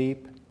to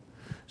sleep.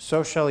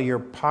 So shall your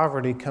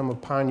poverty come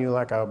upon you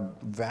like a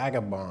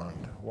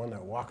vagabond, one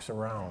that walks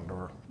around,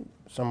 or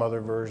some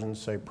other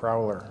versions say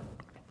prowler,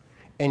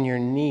 and your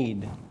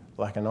need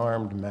like an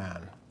armed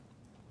man.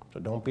 So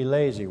don't be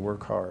lazy,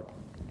 work hard.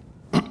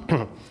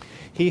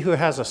 He who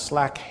has a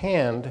slack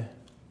hand,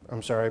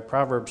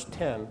 Proverbs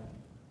 10,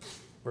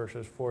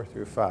 verses 4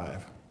 through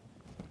 5.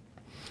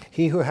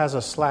 He who has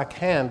a slack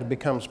hand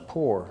becomes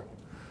poor,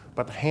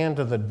 but the hand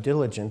of the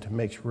diligent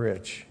makes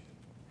rich.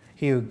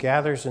 He who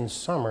gathers in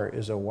summer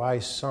is a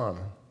wise son.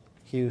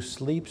 He who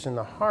sleeps in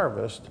the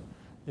harvest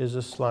is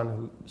a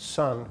son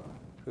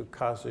who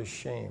causes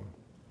shame.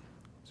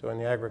 So in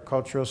the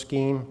agricultural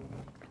scheme,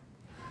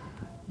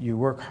 you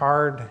work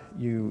hard.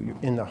 You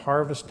in the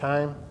harvest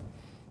time.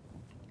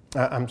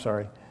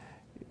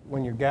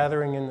 When you're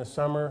gathering in the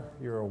summer,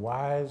 you're a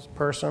wise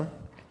person.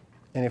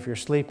 And if you're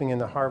sleeping in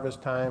the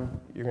harvest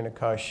time, you're going to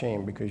cause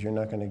shame because you're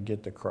not going to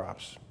get the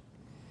crops.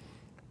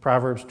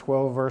 Proverbs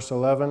 12, verse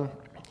 11.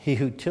 He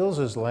who tills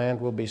his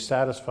land will be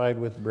satisfied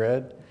with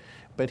bread,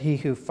 but he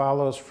who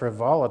follows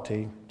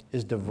frivolity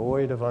is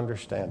devoid of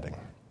understanding.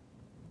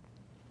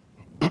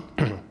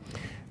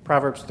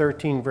 Proverbs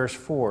 13, verse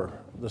 4.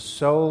 The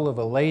soul of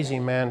a lazy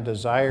man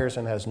desires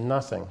and has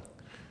nothing,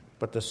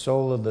 but the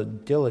soul of the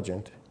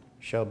diligent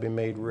shall be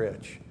made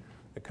rich.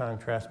 The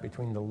contrast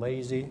between the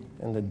lazy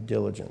and the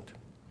diligent.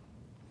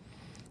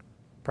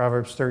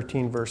 Proverbs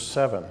 13, verse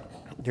 7.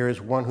 There is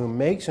one who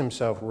makes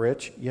himself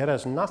rich, yet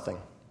has nothing,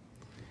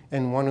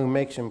 and one who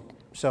makes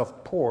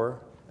himself poor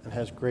and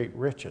has great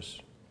riches.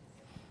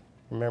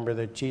 Remember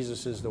that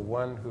Jesus is the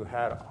one who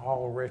had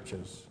all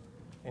riches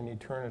in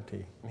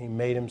eternity, and he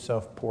made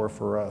himself poor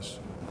for us.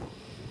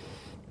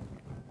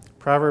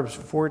 Proverbs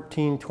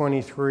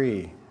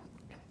 14:23.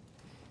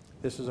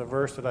 This is a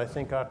verse that I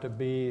think ought to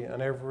be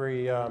in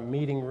every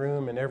meeting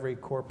room in every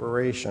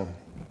corporation.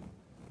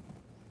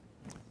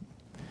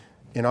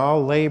 In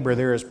all labor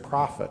there is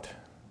profit,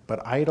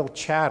 but idle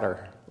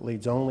chatter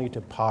leads only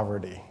to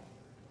poverty.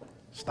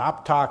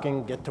 Stop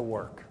talking, get to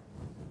work.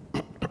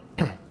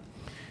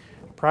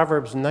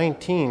 Proverbs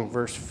 19,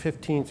 verse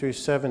 15 through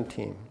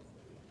 17.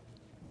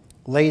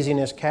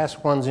 Laziness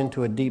casts one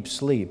into a deep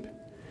sleep,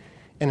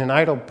 and an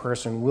idle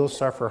person will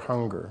suffer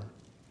hunger.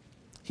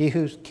 He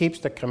who keeps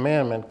the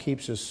commandment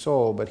keeps his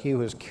soul, but he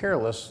who is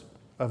careless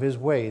of his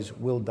ways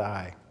will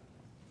die.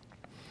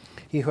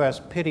 He who has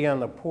pity on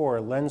the poor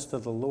lends to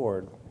the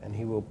Lord, and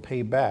he will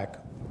pay back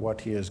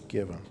what he has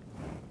given.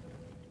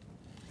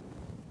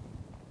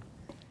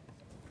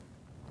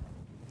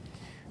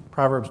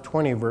 Proverbs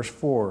 20, verse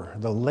 4.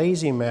 The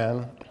lazy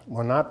man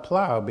will not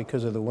plow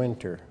because of the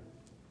winter.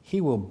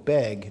 He will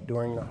beg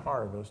during the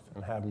harvest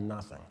and have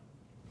nothing.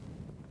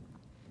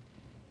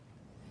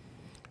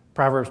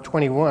 Proverbs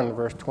 21,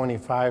 verse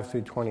 25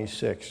 through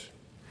 26.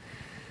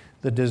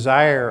 The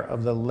desire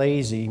of the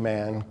lazy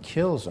man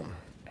kills him,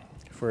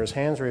 for his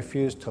hands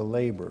refuse to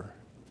labor.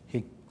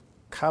 He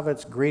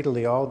covets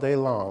greedily all day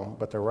long,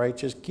 but the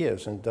righteous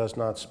gives and does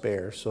not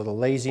spare. So the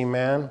lazy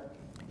man,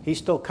 he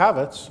still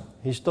covets,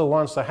 he still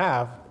wants to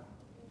have,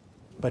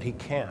 but he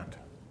can't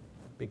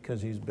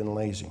because he's been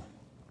lazy.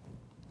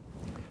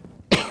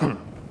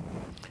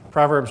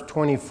 Proverbs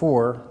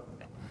 24,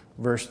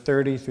 verse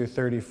 30 through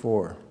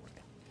 34.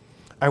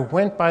 I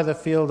went by the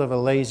field of a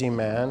lazy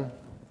man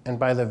and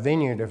by the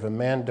vineyard of a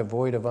man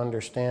devoid of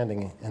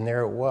understanding, and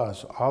there it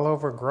was, all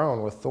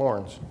overgrown with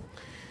thorns.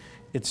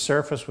 Its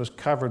surface was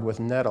covered with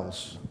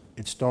nettles.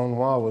 Its stone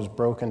wall was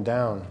broken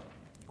down.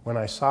 When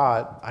I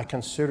saw it, I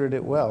considered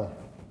it well.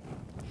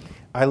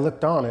 I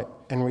looked on it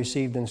and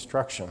received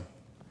instruction.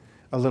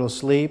 A little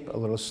sleep, a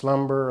little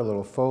slumber, a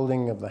little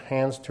folding of the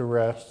hands to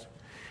rest,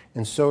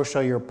 and so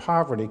shall your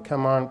poverty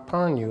come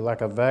upon you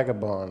like a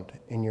vagabond,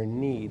 and your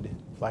need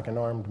like an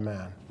armed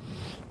man.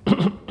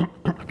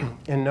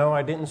 And no,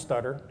 I didn't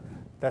stutter.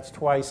 That's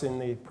twice in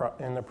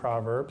the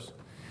Proverbs.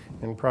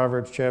 In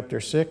Proverbs chapter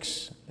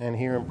 6 and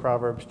here in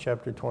Proverbs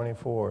chapter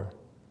 24.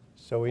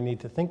 So we need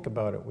to think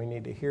about it. We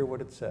need to hear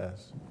what it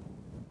says.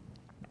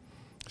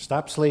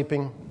 Stop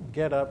sleeping.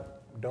 Get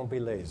up. Don't be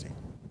lazy.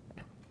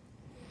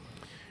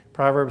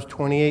 Proverbs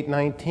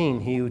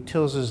 28:19, he who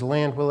tills his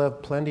land will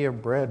have plenty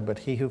of bread, but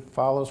he who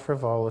follows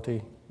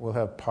frivolity will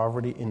have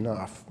poverty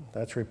enough.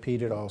 That's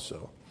repeated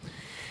also.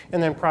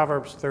 And then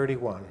Proverbs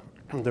 31,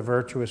 the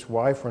virtuous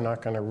wife. We're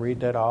not going to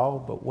read that all,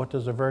 but what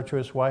does a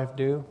virtuous wife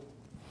do?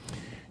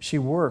 She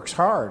works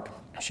hard.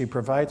 She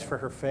provides for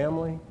her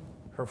family,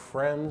 her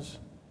friends,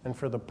 and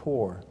for the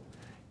poor.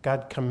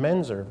 God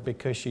commends her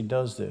because she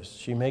does this.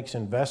 She makes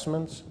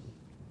investments,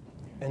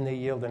 and they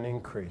yield an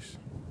increase.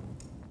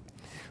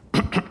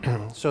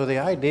 So the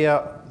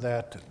idea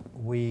that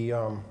we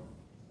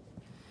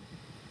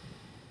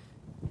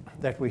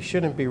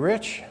shouldn't be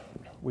rich,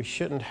 we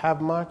shouldn't have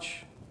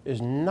much,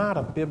 is not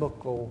a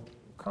biblical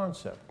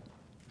concept.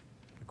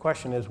 The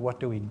question is, what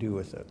do we do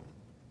with it?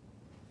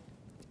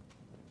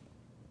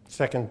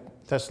 2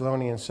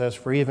 Thessalonians says,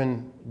 for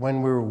even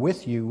when we were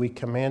with you, we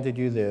commanded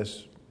you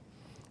this,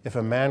 if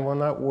a man will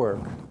not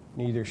work,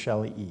 neither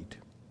shall he eat.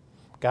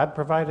 God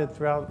provided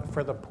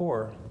for the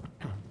poor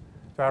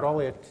throughout all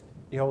the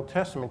Old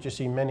Testament. You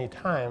see many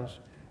times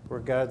where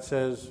God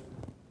says,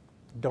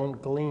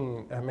 don't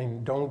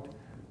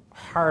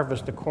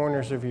harvest the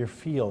corners of your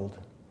field.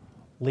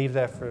 Leave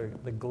that for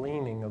the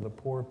gleaning of the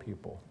poor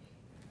people.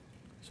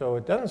 So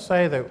it doesn't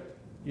say that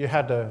you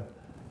had to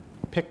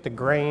pick the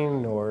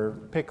grain or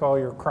pick all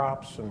your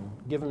crops and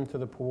give them to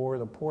the poor.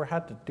 The poor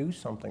had to do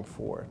something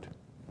for it.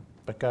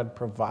 But God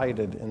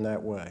provided in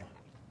that way.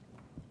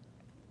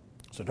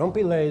 So don't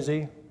be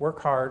lazy, work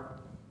hard,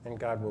 and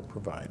God will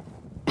provide.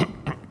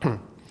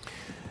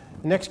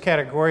 The next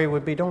category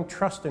would be don't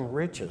trust in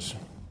riches.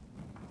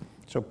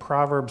 So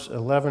Proverbs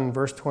 11,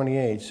 verse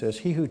 28 says,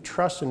 he who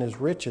trusts in his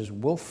riches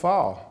will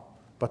fall,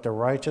 but the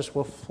righteous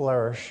will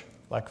flourish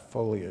like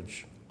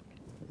foliage.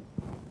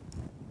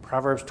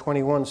 Proverbs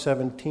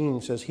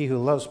 21:17 says, he who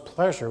loves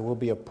pleasure will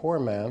be a poor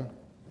man.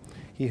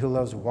 He who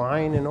loves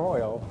wine and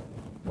oil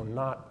will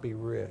not be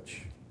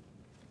rich.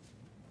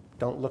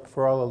 Don't look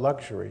for all the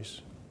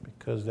luxuries,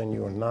 because then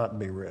you will not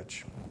be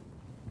rich.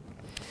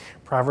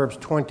 Proverbs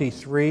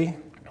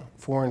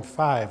 23:4 and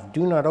 5,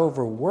 do not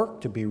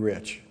overwork to be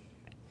rich.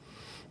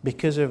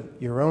 Because of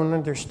your own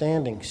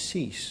understanding,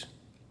 cease.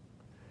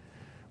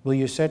 Will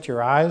you set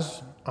your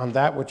eyes on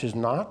that which is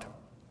not?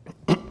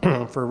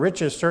 For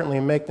riches certainly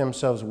make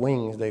themselves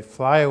wings. They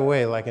fly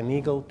away like an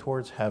eagle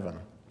towards heaven.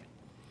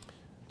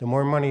 The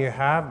more money you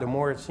have, the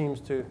more it seems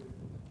to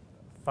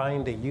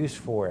find a use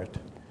for it,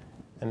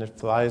 and it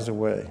flies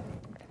away.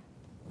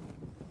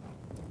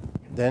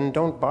 Then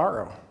don't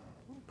borrow.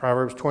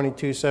 Proverbs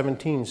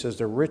 22:17 says,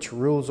 the rich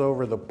rules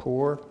over the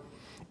poor,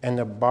 and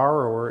the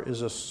borrower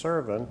is a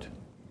servant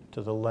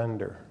to the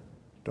lender.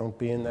 Don't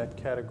be in that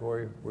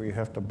category where you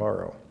have to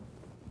borrow.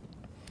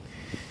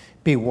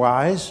 Be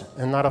wise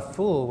and not a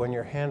fool when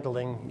you're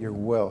handling your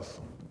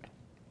wealth.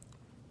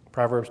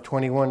 Proverbs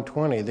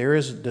 21:20, there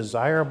is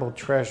desirable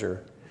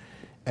treasure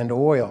and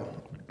oil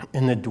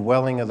in the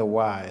dwelling of the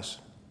wise,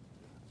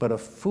 but a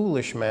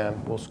foolish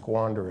man will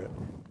squander it.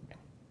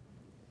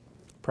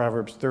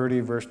 Proverbs 30,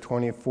 verse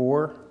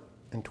 24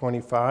 and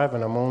 25,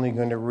 and I'm only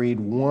going to read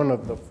one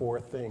of the four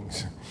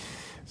things.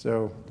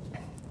 So,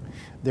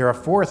 there are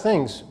four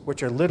things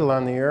which are little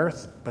on the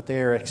earth, but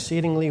they are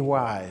exceedingly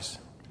wise.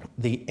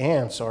 The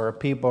ants are a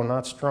people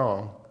not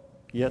strong,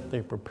 yet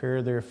they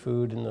prepare their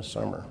food in the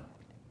summer.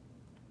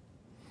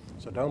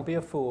 So don't be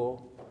a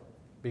fool.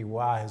 Be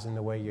wise in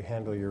the way you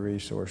handle your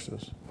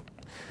resources.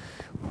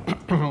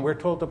 We're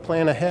told to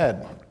plan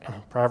ahead.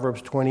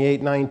 Proverbs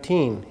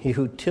 28:19, he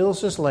who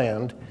tills his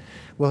land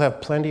will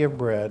have plenty of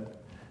bread,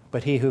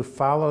 but he who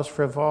follows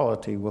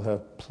frivolity will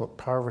have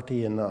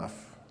poverty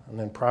enough. And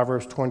then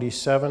Proverbs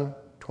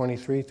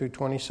 27:23 through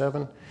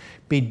 27,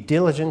 be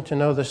diligent to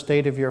know the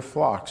state of your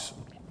flocks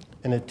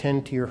and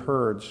attend to your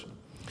herds,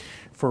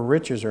 for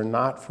riches are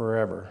not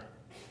forever,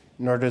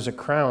 nor does a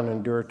crown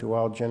endure to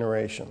all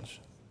generations.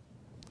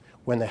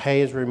 When the hay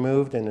is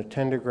removed and the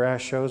tender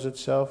grass shows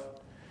itself,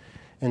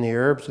 and the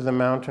herbs of the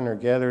mountain are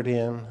gathered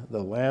in,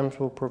 the lambs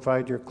will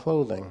provide your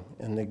clothing,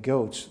 and the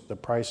goats the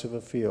price of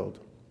a field.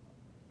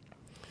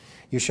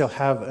 You shall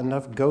have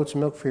enough goat's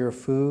milk for your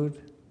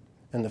food,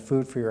 and the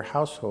food for your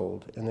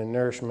household, and the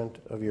nourishment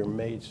of your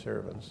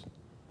maidservants.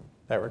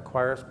 That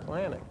requires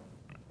planning.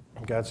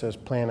 God says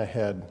plan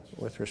ahead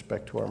with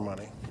respect to our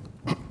money.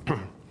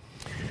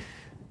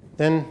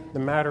 Then the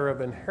matter of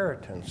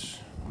inheritance.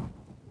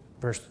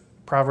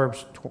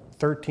 Proverbs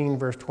 13,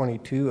 verse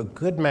 22, a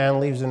good man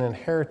leaves an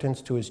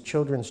inheritance to his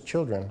children's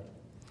children,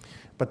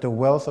 but the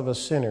wealth of a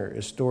sinner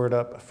is stored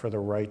up for the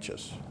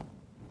righteous.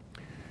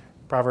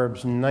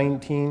 Proverbs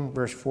 19,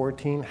 verse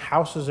 14,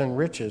 houses and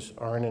riches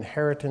are an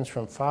inheritance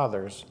from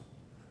fathers,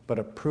 but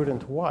a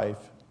prudent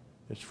wife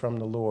is from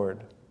the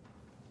Lord.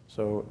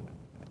 So,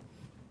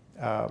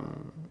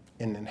 an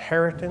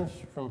inheritance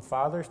from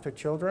fathers to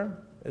children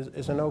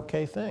is an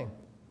okay thing.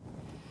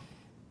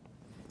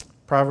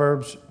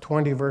 Proverbs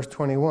 20, verse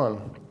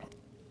 21.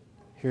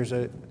 Here's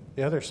the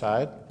other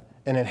side.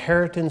 An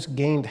inheritance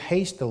gained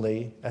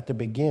hastily at the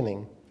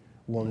beginning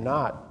will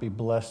not be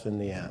blessed in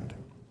the end.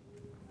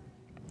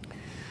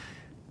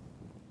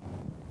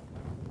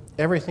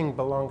 Everything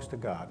belongs to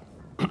God.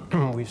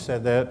 We've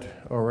said that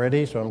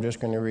already, so I'm just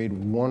going to read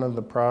one of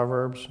the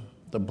Proverbs.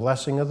 The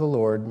blessing of the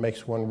Lord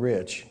makes one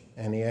rich,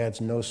 and he adds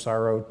no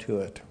sorrow to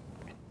it.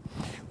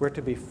 We're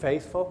to be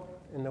faithful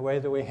in the way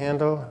that we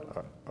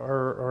handle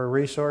our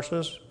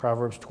resources.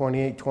 Proverbs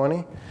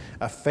 28:20.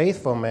 A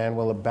faithful man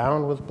will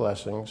abound with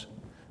blessings,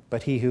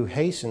 but he who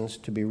hastens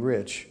to be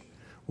rich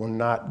will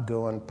not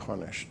go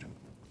unpunished.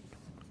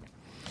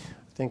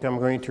 I think I'm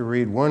going to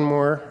read one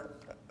more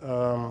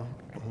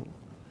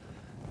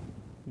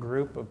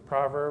group of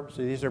Proverbs.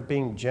 These are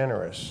being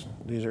generous.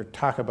 These are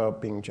talk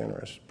about being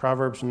generous.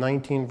 Proverbs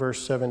 19,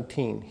 verse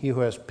 17. He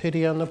who has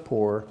pity on the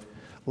poor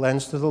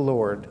lends to the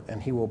Lord,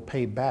 and he will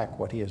pay back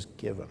what he has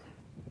given.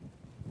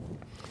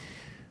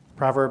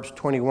 Proverbs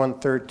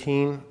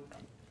 21:13.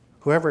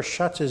 Whoever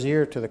shuts his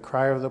ear to the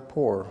cry of the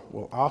poor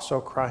will also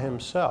cry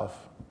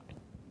himself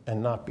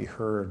and not be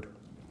heard.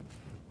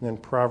 And then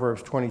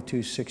Proverbs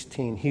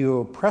 22:16. He who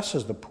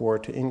oppresses the poor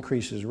to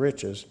increase his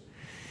riches,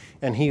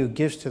 and he who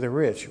gives to the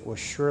rich will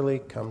surely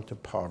come to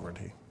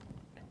poverty.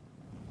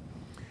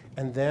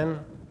 And then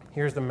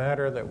here's the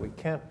matter that we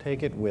can't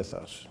take it with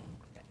us.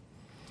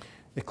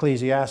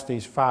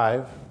 Ecclesiastes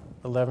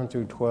 5:11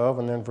 through 12,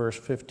 and then verse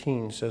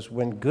 15 says,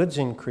 when goods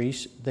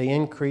increase, they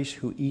increase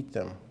who eat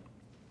them.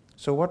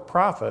 So what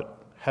profit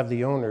have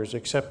the owners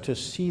except to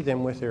see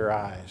them with their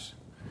eyes?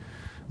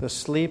 The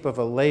sleep of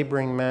a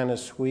laboring man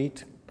is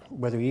sweet,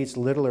 whether he eats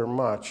little or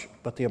much,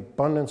 but the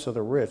abundance of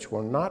the rich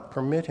will not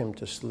permit him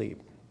to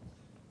sleep.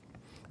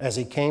 As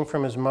he came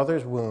from his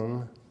mother's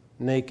womb,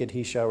 naked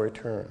he shall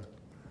return,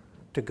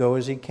 to go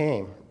as he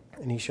came,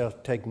 and he shall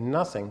take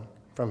nothing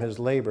from his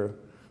labor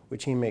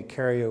which he may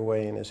carry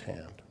away in his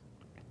hand.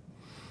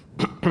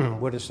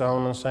 What is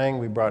Solomon saying?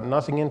 We brought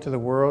nothing into the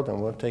world,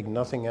 and we'll take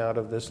nothing out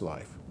of this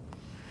life.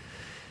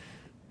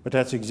 But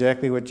that's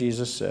exactly what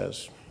Jesus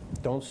says.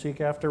 Don't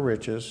seek after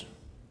riches.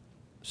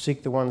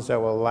 Seek the ones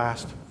that will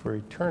last for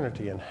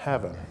eternity in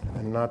heaven,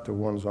 and not the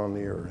ones on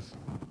the earth.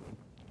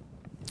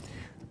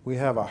 We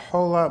have a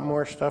whole lot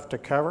more stuff to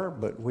cover,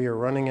 but we are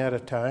running out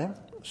of time,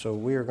 so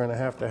we are going to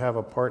have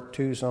a part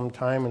 2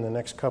 sometime in the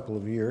next couple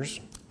of years.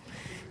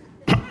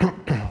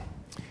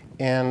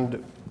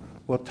 And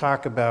we'll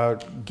talk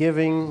about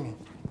giving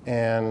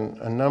and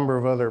a number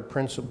of other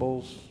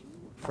principles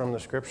from the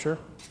Scripture.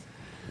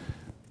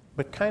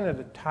 But kind of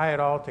to tie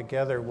it all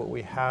together, what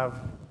we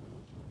have,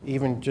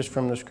 even just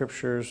from the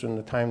Scriptures and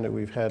the time that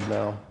we've had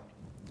now,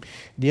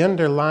 the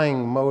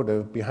underlying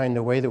motive behind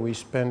the way that we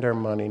spend our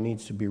money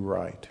needs to be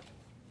right.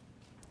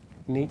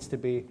 It needs to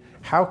be,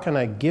 how can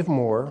I give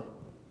more,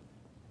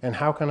 and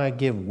how can I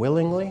give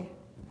willingly,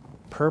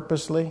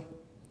 purposely,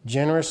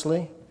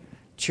 generously,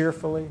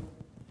 cheerfully,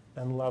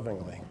 and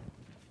lovingly?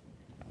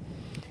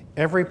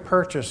 Every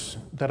purchase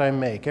that I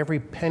make, every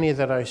penny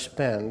that I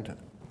spend,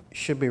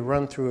 should be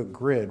run through a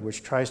grid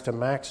which tries to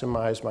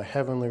maximize my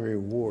heavenly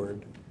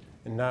reward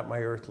and not my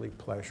earthly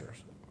pleasures.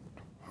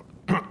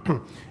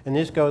 And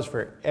this goes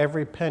for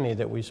every penny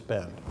that we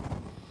spend,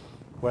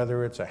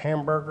 whether it's a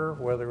hamburger,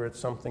 whether it's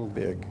something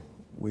big.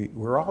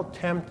 We're all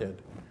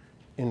tempted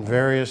in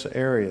various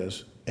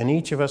areas, and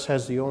each of us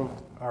has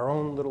our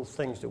own little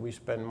things that we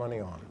spend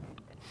money on.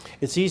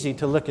 It's easy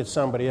to look at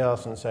somebody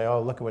else and say,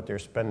 oh, look at what they're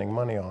spending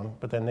money on,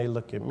 but then they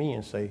look at me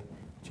and say,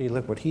 gee,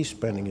 look what he's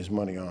spending his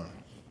money on.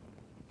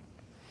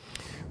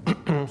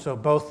 So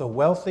both the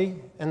wealthy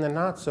and the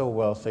not so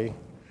wealthy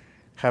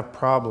have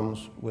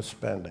problems with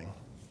spending.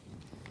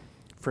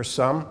 For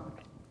some,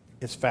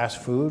 it's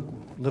fast food,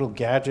 little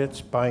gadgets,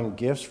 buying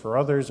gifts. For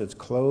others, it's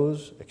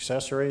clothes,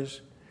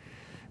 accessories.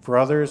 For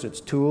others, it's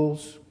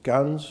tools,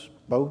 guns,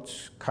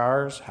 boats,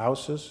 cars,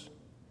 houses.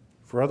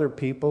 For other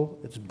people,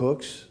 it's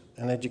books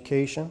and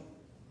education.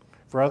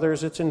 For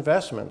others, it's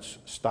investments,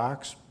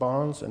 stocks,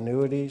 bonds,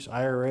 annuities,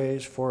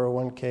 IRAs,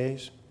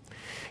 401ks.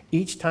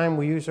 Each time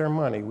we use our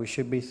money, we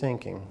should be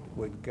thinking,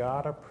 would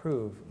God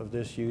approve of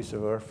this use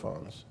of our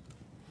funds?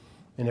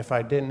 And if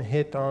I didn't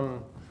hit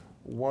on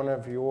one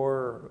of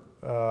your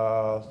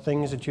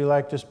things that you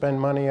like to spend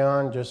money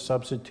on, just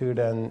substitute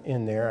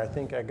in there. I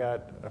think I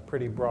got a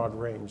pretty broad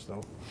range,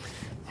 though.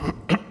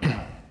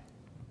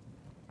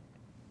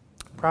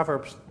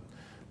 Proverbs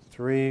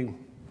 3,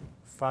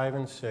 5,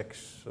 and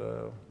 6.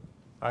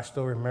 I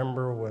still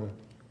remember when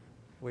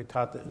we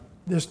taught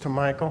this to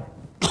Michael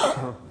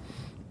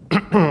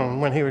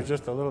when he was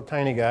just a little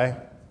tiny guy.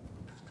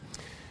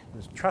 It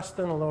was, trust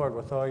in the Lord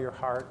with all your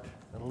heart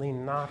and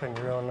lean not on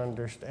your own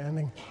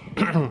understanding.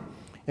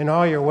 In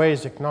all your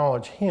ways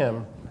acknowledge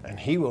him, and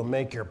he will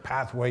make your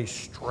pathway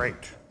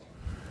straight.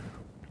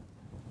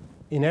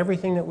 In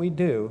everything that we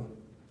do,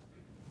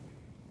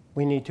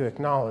 we need to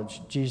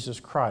acknowledge Jesus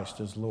Christ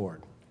as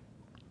Lord.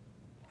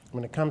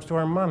 When it comes to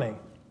our money,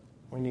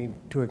 we need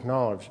to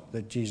acknowledge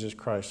that Jesus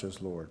Christ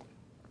is Lord.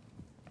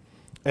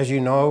 As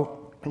you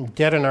know,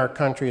 debt in our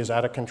country is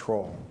out of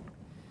control.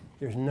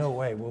 There's no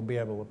way we'll be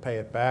able to pay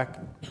it back.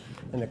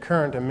 And the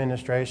current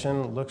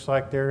administration looks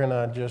like they're going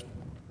to just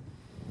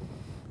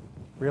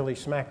really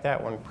smack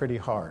that one pretty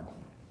hard.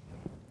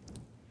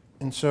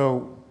 And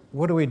so,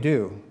 what do we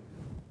do?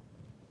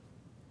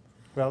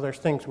 Well, there's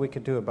things we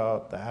could do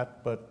about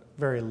that, but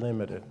very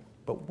limited.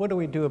 But what do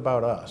we do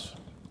about us?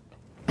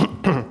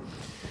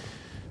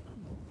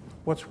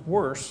 What's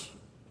worse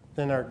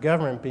than our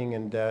government being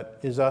in debt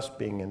is us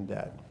being in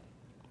debt.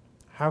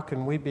 How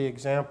can we be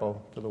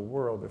example to the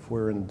world if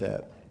we're in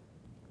debt?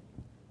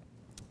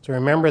 So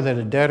remember that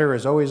a debtor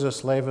is always a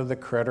slave of the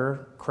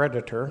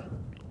creditor,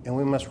 and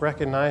we must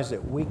recognize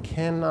that we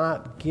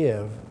cannot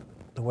give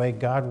the way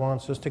God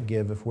wants us to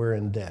give if we're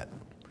in debt.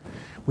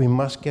 We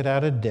must get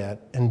out of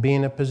debt and be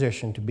in a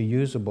position to be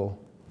usable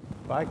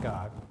by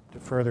God to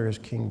further His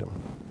kingdom.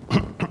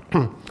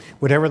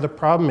 Whatever the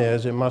problem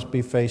is, it must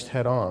be faced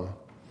head on.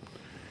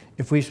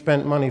 If we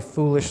spent money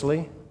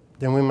foolishly,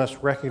 then we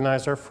must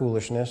recognize our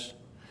foolishness,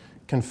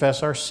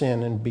 confess our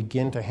sin, and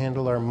begin to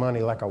handle our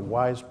money like a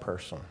wise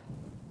person.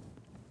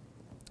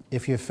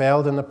 If you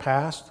failed in the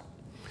past,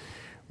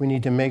 we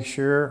need to make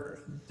sure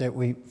that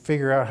we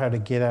figure out how to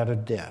get out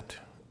of debt.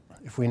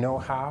 If we know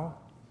how,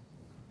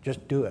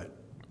 just do it.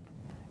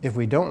 If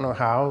we don't know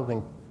how,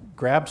 then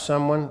grab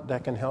someone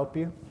that can help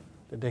you,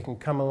 that they can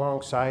come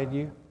alongside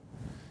you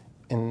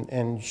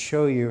and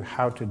show you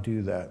how to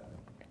do that.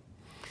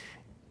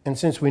 And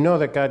since we know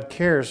that God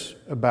cares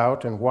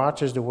about and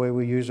watches the way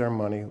we use our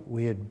money,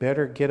 we had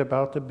better get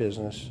about the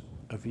business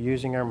of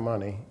using our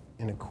money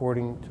in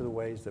according to the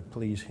ways that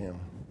please Him.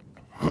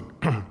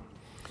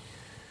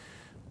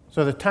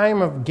 So the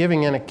time of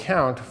giving an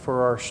account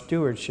for our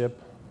stewardship,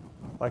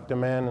 like the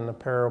man in the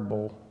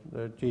parable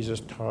that Jesus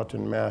taught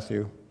in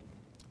Matthew,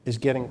 is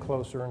getting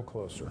closer and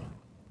closer.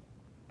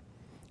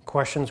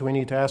 Questions we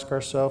need to ask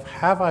ourselves: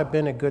 have I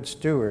been a good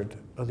steward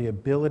of the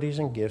abilities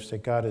and gifts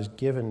that God has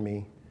given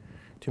me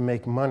to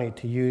make money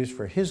to use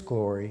for His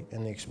glory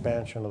and the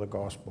expansion of the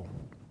gospel?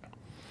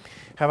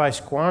 Have I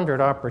squandered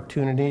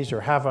opportunities,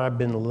 or have I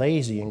been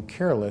lazy and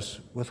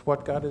careless with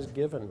what God has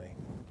given me?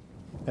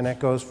 And that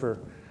goes for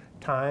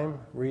time,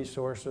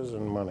 resources,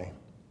 and money.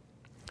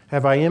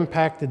 Have I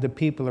impacted the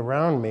people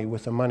around me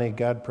with the money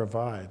God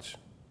provides?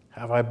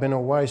 Have I been a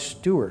wise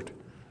steward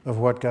of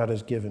what God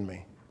has given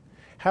me?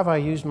 Have I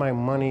used my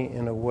money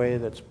in a way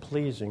that's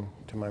pleasing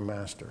to my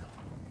master?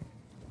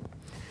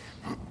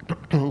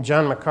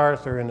 John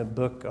MacArthur, in a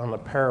book on the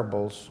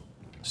parables,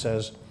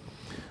 says,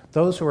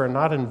 "Those who are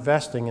not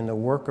investing in the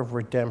work of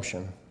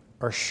redemption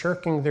are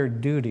shirking their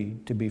duty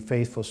to be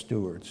faithful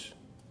stewards,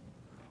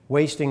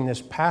 wasting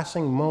this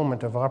passing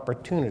moment of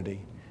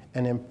opportunity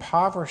and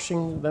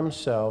impoverishing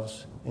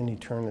themselves in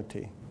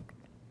eternity."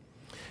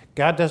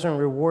 God doesn't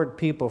reward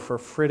people for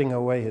fritting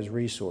away His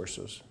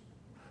resources.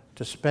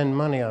 To spend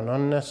money on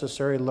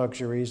unnecessary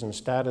luxuries and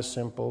status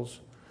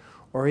symbols,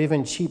 or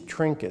even cheap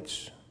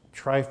trinkets,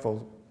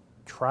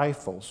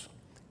 trifles,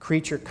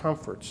 creature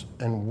comforts,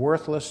 and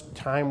worthless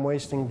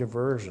time-wasting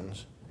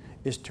diversions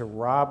is to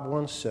rob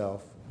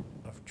oneself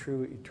of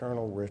true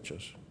eternal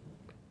riches.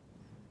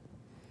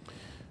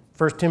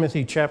 1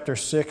 Timothy chapter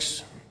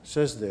 6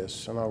 says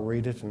this, and I'll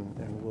read it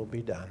and we'll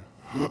be done.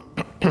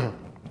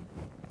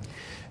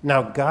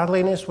 "Now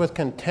godliness with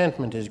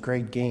contentment is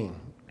great gain,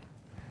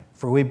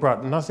 for we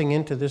brought nothing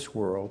into this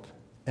world,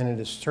 and it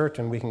is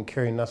certain we can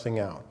carry nothing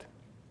out.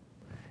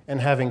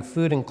 And having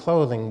food and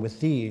clothing, with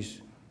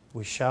these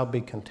we shall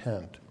be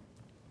content.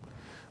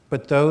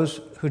 But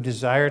those who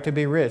desire to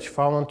be rich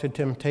fall into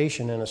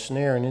temptation and a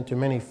snare, and into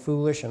many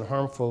foolish and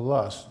harmful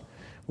lusts,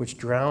 which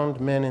drown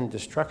men in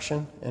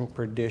destruction and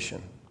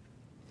perdition.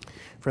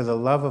 For the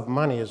love of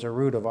money is a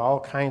root of all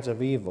kinds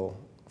of evil,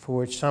 for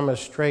which some have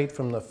strayed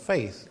from the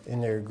faith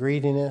in their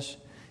greediness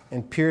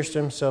and pierced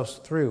themselves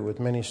through with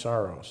many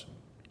sorrows.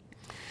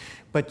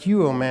 But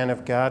you, O man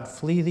of God,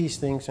 flee these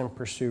things and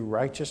pursue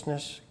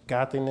righteousness,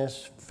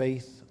 godliness,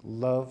 faith,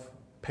 love,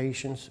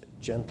 patience,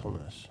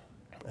 gentleness."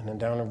 And then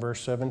down in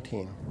verse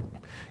 17,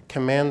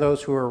 "Command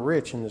those who are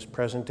rich in this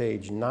present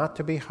age not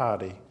to be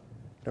haughty,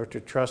 nor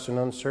to trust in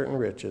uncertain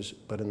riches,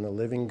 but in the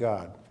living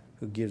God,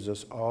 who gives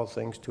us all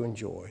things to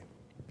enjoy."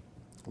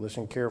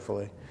 Listen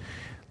carefully.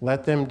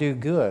 "Let them do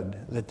good,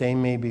 that they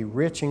may be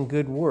rich in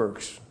good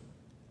works,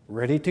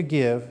 ready to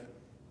give,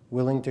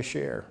 willing to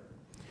share,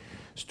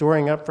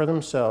 storing up for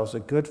themselves a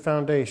good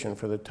foundation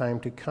for the time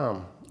to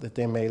come, that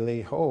they may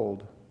lay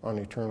hold on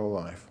eternal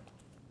life."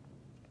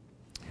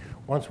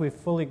 Once we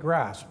fully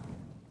grasp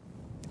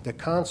the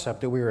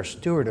concept that we are a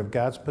steward of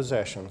God's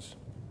possessions,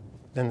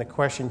 then the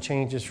question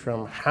changes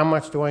from how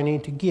much do I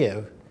need to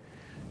give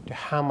to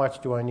how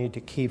much do I need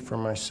to keep for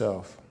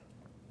myself.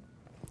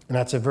 And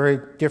that's a very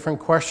different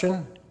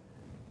question,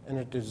 and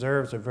it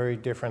deserves a very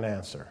different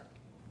answer.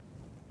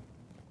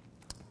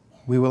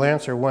 We will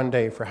answer one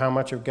day for how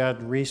much of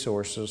God's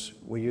resources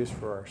we use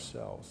for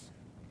ourselves.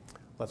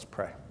 Let's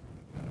pray.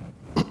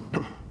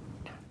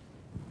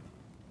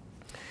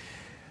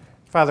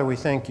 Father, we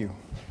thank you.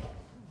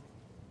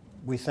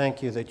 We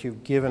thank you that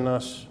you've given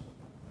us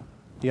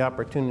the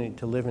opportunity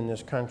to live in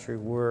this country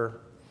where,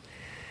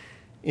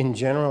 in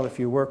general, if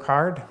you work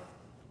hard,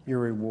 you're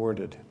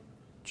rewarded,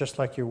 just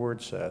like your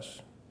word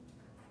says.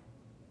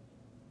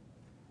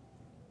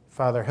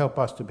 Father, help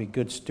us to be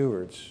good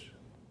stewards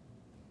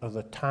of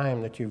the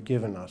time that you've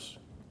given us,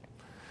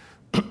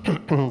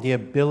 the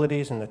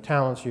abilities and the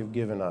talents you've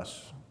given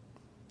us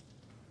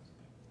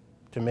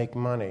to make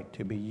money,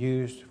 to be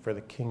used for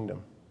the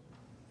kingdom.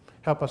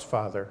 Help us,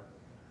 Father,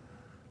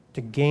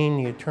 to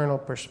gain the eternal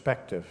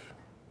perspective,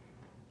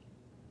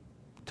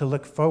 to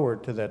look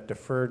forward to that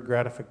deferred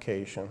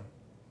gratification,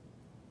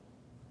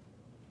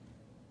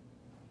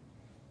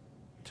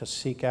 to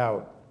seek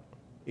out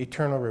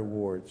eternal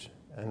rewards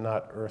and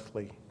not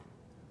earthly,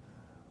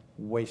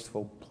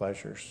 wasteful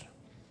pleasures.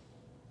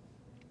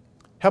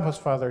 Help us,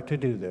 Father, to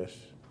do this.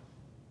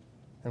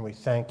 And we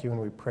thank you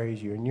and we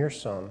praise you in your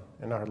Son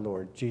and our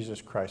Lord,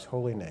 Jesus Christ's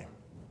holy name.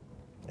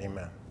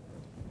 Amen.